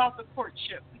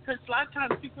courtship, because a lot of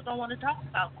times people don't want to talk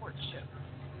about courtship.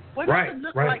 What does it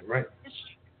look like? Right.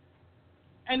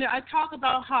 And I talk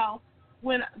about how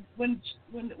when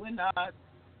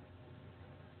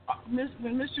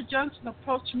Mr. Johnson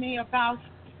approached me about,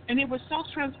 and it was so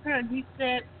transparent. He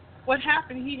said what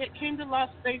happened. He came to Las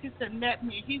Vegas and met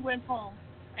me. He went home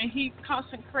and he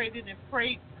consecrated and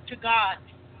prayed to God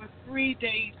for 3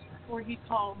 days before he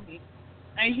called me.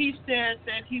 And he said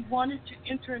that he wanted to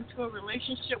enter into a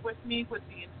relationship with me with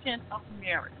the intent of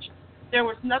marriage. There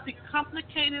was nothing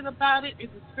complicated about it. It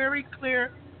was very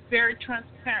clear, very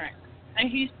transparent. And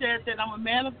he said that I'm a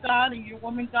man of God and you're a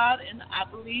woman of God, and I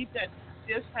believe that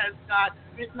this has God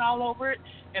written all over it,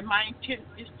 and my intent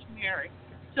is to marry.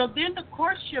 So then the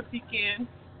courtship began,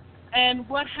 and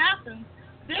what happened,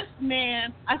 this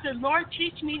man, I said, Lord,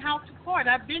 teach me how to court.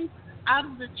 I've been out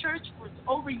of the church for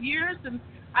over years, and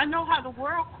I know how the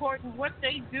world court and what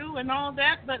they do and all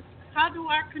that, but how do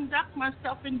I conduct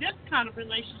myself in this kind of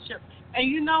relationship? And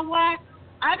you know what?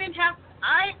 I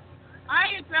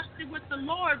addressed it with the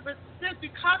Lord, but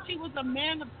because he was a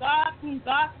man of God whom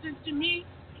God sent to me,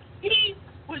 he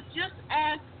was just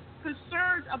as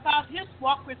concerned about his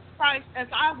walk with Christ as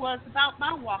I was about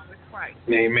my walk with Christ.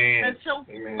 Amen. And so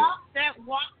we walked that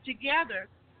walk together,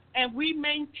 and we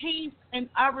maintained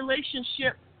our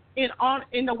relationship in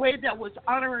a way that was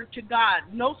honoring to God.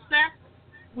 No sex,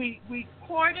 we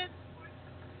courted,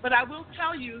 but I will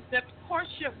tell you that the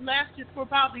courtship lasted for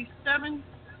about these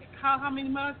how many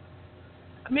months?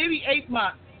 Maybe 8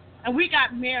 months. And we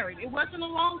got married. It wasn't a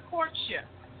long courtship,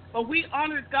 but we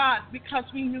honored God because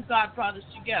we knew God brought us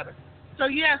together. So,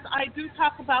 yes, I do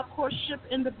talk about courtship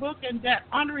in the book, and that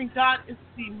honoring God is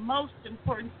the most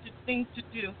important thing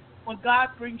to do when God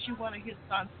brings you one of his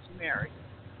sons to marry.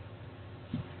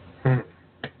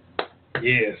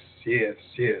 Yes, yes,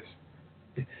 yes.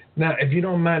 Now, if you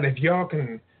don't mind, if y'all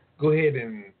can go ahead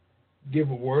and give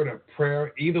a word of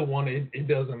prayer, either one, it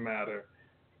doesn't matter.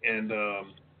 And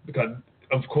because,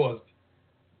 of course,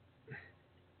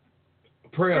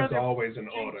 prayer is always in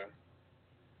order.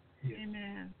 Yes.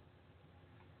 Amen.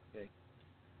 Okay.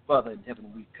 Father in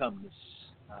heaven, we come this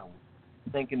hour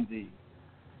thanking thee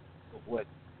for what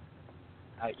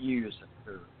our ears have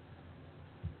heard,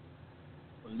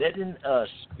 for letting us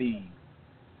be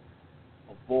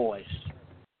a voice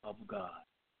of God.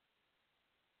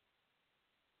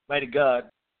 Mighty God,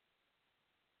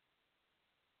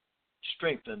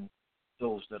 strengthen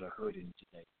those that are hurting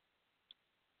today.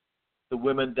 The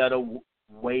women that are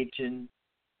waiting,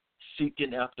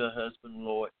 seeking after a husband,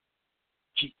 Lord,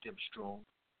 keep them strong.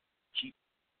 Keep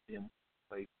them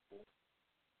faithful.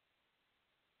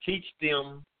 Teach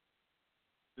them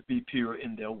to be pure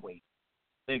in their way.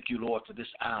 Thank you, Lord, for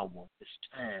this hour, this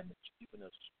time that you've given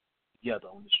us together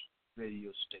on this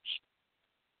radio station.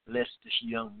 Bless this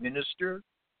young minister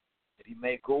that he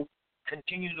may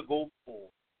continue to go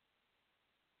forward.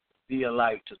 Be a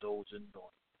light to those in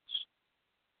darkness.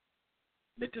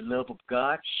 Let the love of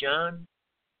God shine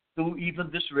through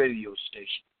even this radio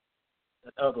station,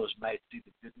 that others might see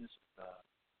the goodness of God.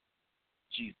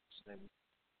 In Jesus' name.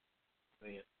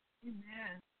 Amen.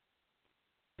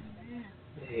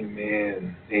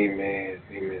 Amen. Amen.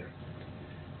 Amen.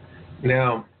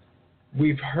 Now,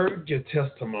 we've heard your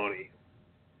testimony.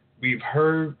 We've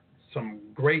heard some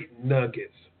great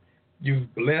nuggets.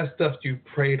 You've blessed us. You've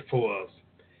prayed for us.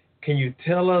 Can you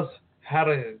tell us how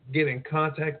to get in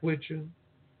contact with you,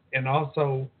 and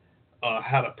also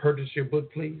how to purchase your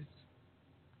book, please?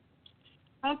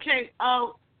 Okay.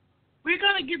 We're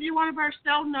going to give you one of our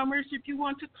cell numbers if you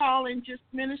want to call in just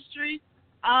ministry.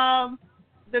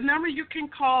 The number you can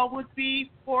call would be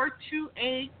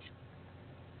 428.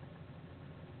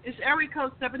 It's area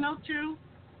code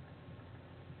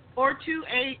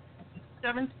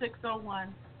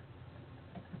 702-428-7601.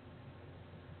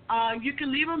 You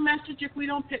can leave a message if we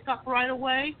don't pick up right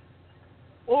away,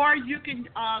 or you can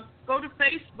go to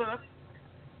Facebook.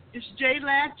 It's J.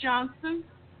 Ladd Johnson,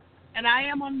 and I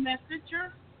am on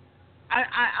Messenger.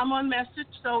 I'm on message,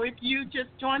 so if you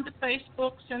just join the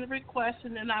Facebook, send a request,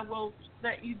 and then I will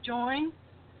let you join.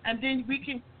 And then we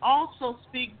can also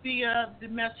speak via the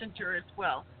Messenger as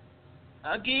well.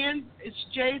 Again, it's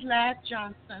J. Ladd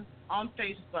Johnson on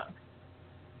Facebook.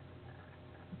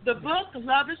 The book,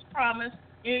 Love is Promised,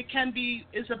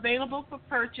 is available for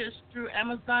purchase through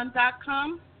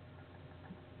Amazon.com.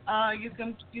 You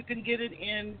can get it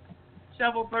in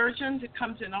several versions. It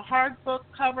comes in a hard book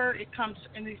cover, it comes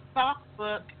in a soft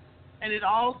book, and it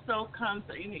also comes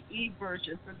in an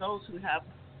e-version for those who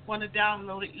want to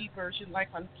download an e-version like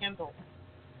on Kindle.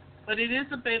 But it is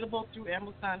available through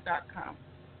Amazon.com.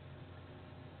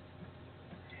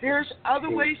 There's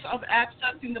other ways of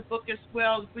accessing the book as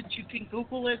well, which you can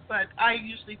Google it, but I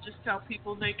usually just tell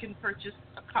people they can purchase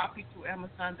a copy through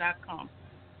Amazon.com.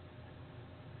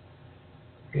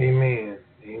 Amen.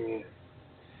 Amen.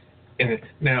 And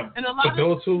now, for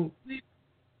those who...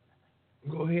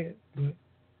 Go ahead.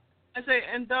 I say,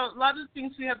 and a lot of the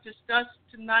things we have discussed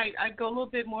tonight, I go a little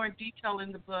bit more in detail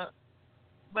in the book,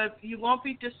 but you won't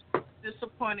be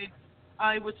disappointed.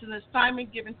 It was an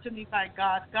assignment given to me by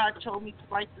God. God told me to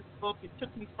write this book. It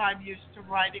took me 5 years to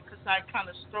write it because I kind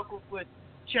of struggled with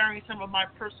sharing some of my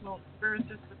personal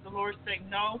experiences, but the Lord said,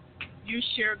 no, you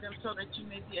share them so that you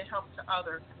may be a help to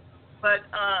others. But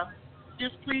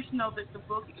just please know that the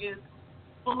book is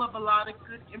full of a lot of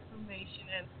good information,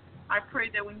 and I pray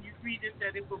that when you read it,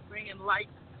 that it will bring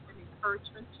enlightenment and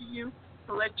encouragement to you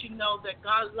to let you know that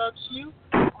God loves you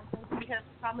and that He has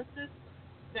promises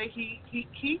that He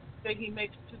keeps, that He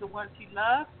makes to the ones He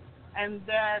loves, and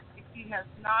that He has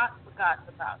not forgotten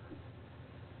about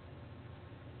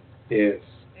you. Yes,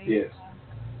 yes.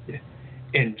 Yeah.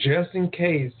 And just in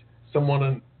case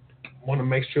someone want to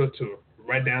make sure to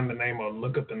write down the name or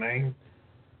look up the name,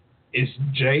 it's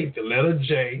J, the letter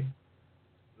J,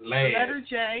 Ladd. The letter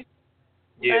J,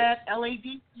 yes. Ladd,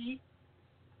 L-A-D-D,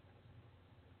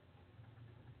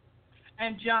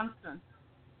 and Johnson,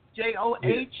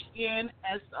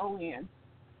 Johnson.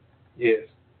 Yes.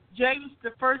 J is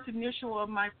the first initial of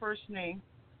my first name.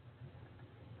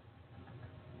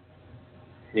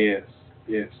 Yes,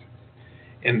 yes.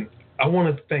 And I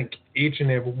want to thank each and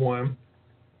every one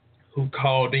who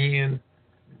called in.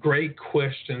 Great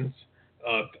questions.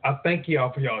 I thank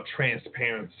y'all for y'all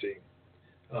transparency.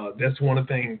 That's one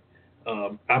thing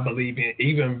I believe in.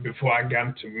 Even before I got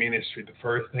into ministry, the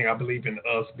first thing I believe in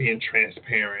us being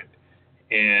transparent.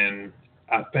 And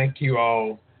I thank you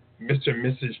all, Mr. and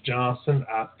Mrs. Johnson.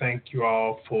 I thank you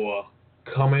all for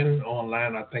coming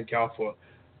online. I thank y'all for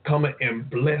coming and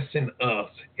blessing us.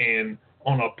 And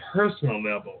on a personal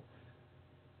level,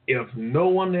 if no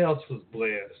one else was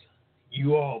blessed,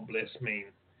 you all blessed me.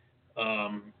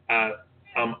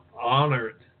 I'm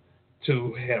honored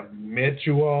to have met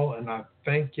you all, and I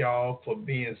thank y'all for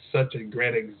being such a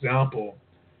great example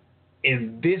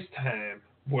in this time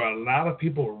where a lot of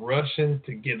people are rushing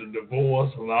to get a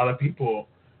divorce, a lot of people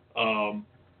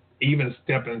even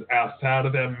stepping outside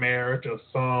of their marriage, or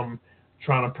some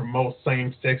trying to promote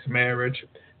same-sex marriage.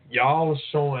 Y'all are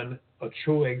showing a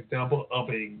true example of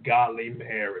a godly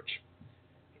marriage.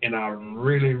 And I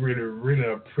really, really,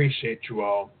 really appreciate you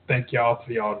all. Thank y'all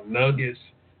for y'all nuggets.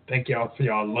 Thank y'all for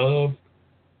y'all love.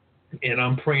 And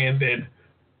I'm praying that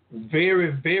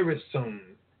very, very soon,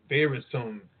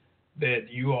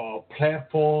 that you all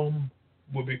platform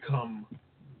will become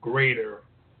greater,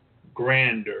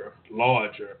 grander,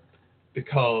 larger,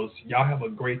 because y'all have a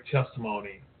great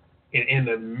testimony. And in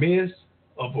the midst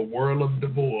of a world of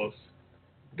divorce,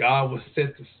 God will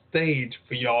set the stage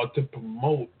for y'all to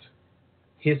promote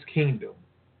His kingdom.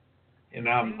 And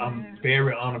I'm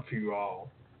very honored for you all.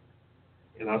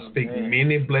 And I speak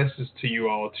many blessings to you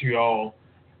all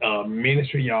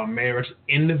ministry, y'all marriage,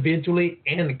 individually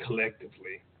and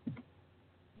collectively.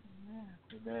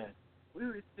 Amen. We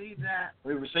receive that.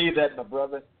 We receive that, my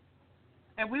brother.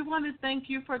 And we want to thank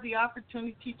you for the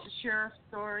opportunity to share our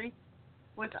story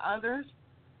with others.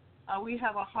 We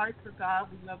have a heart for God.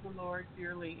 We love the Lord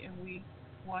dearly, and we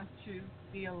want to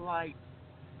be a light.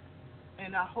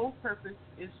 And our whole purpose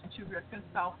is to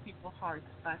reconcile people's hearts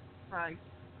back to Christ.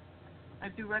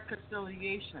 And through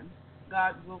reconciliation,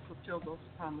 God will fulfill those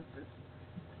promises.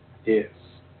 Yes,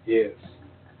 yes,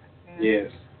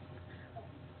 yes.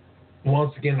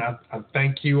 Once again, I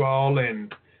thank you all.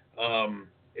 And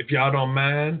if y'all don't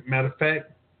mind, matter of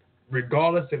fact,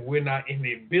 regardless if we're not in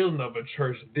the building of a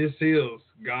church, this is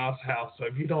God's house. So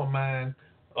if you don't mind,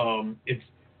 if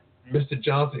Mr.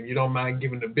 Johnson, you don't mind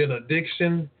giving the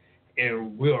benediction,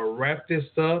 and we'll wrap this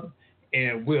up,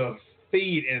 and we'll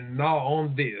feed and gnaw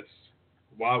on this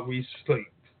while we sleep.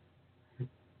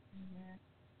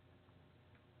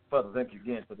 Father, thank you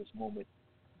again for this moment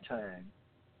in time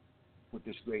with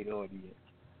this great audience.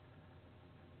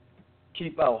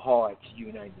 Keep our hearts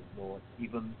united, Lord,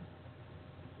 even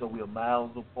though we are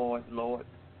miles apart, Lord.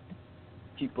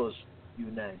 Keep us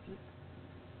united.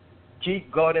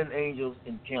 Keep guardian angels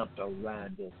encamped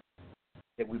around us,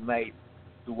 that we might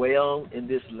dwell in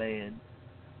this land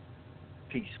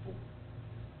peaceful.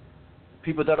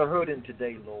 People that are hurting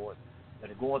today, Lord, that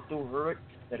are going through hurt,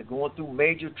 that are going through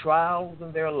major trials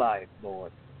in their life,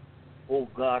 Lord. Oh,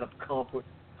 God of comfort,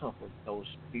 comfort those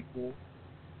people.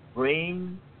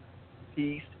 Bring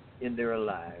peace in their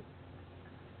lives.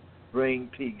 Bring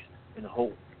peace and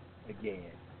hope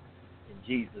again. In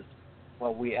Jesus,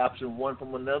 while we absent one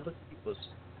from another, keep us.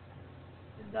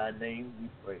 In thy name we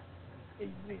pray.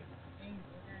 Amen.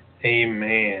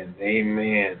 Amen.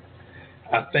 Amen.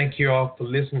 I thank you all for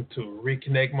listening to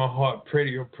Reconnect My Heart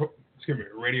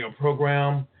radio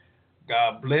program.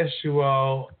 God bless you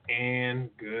all, and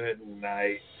good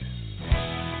night.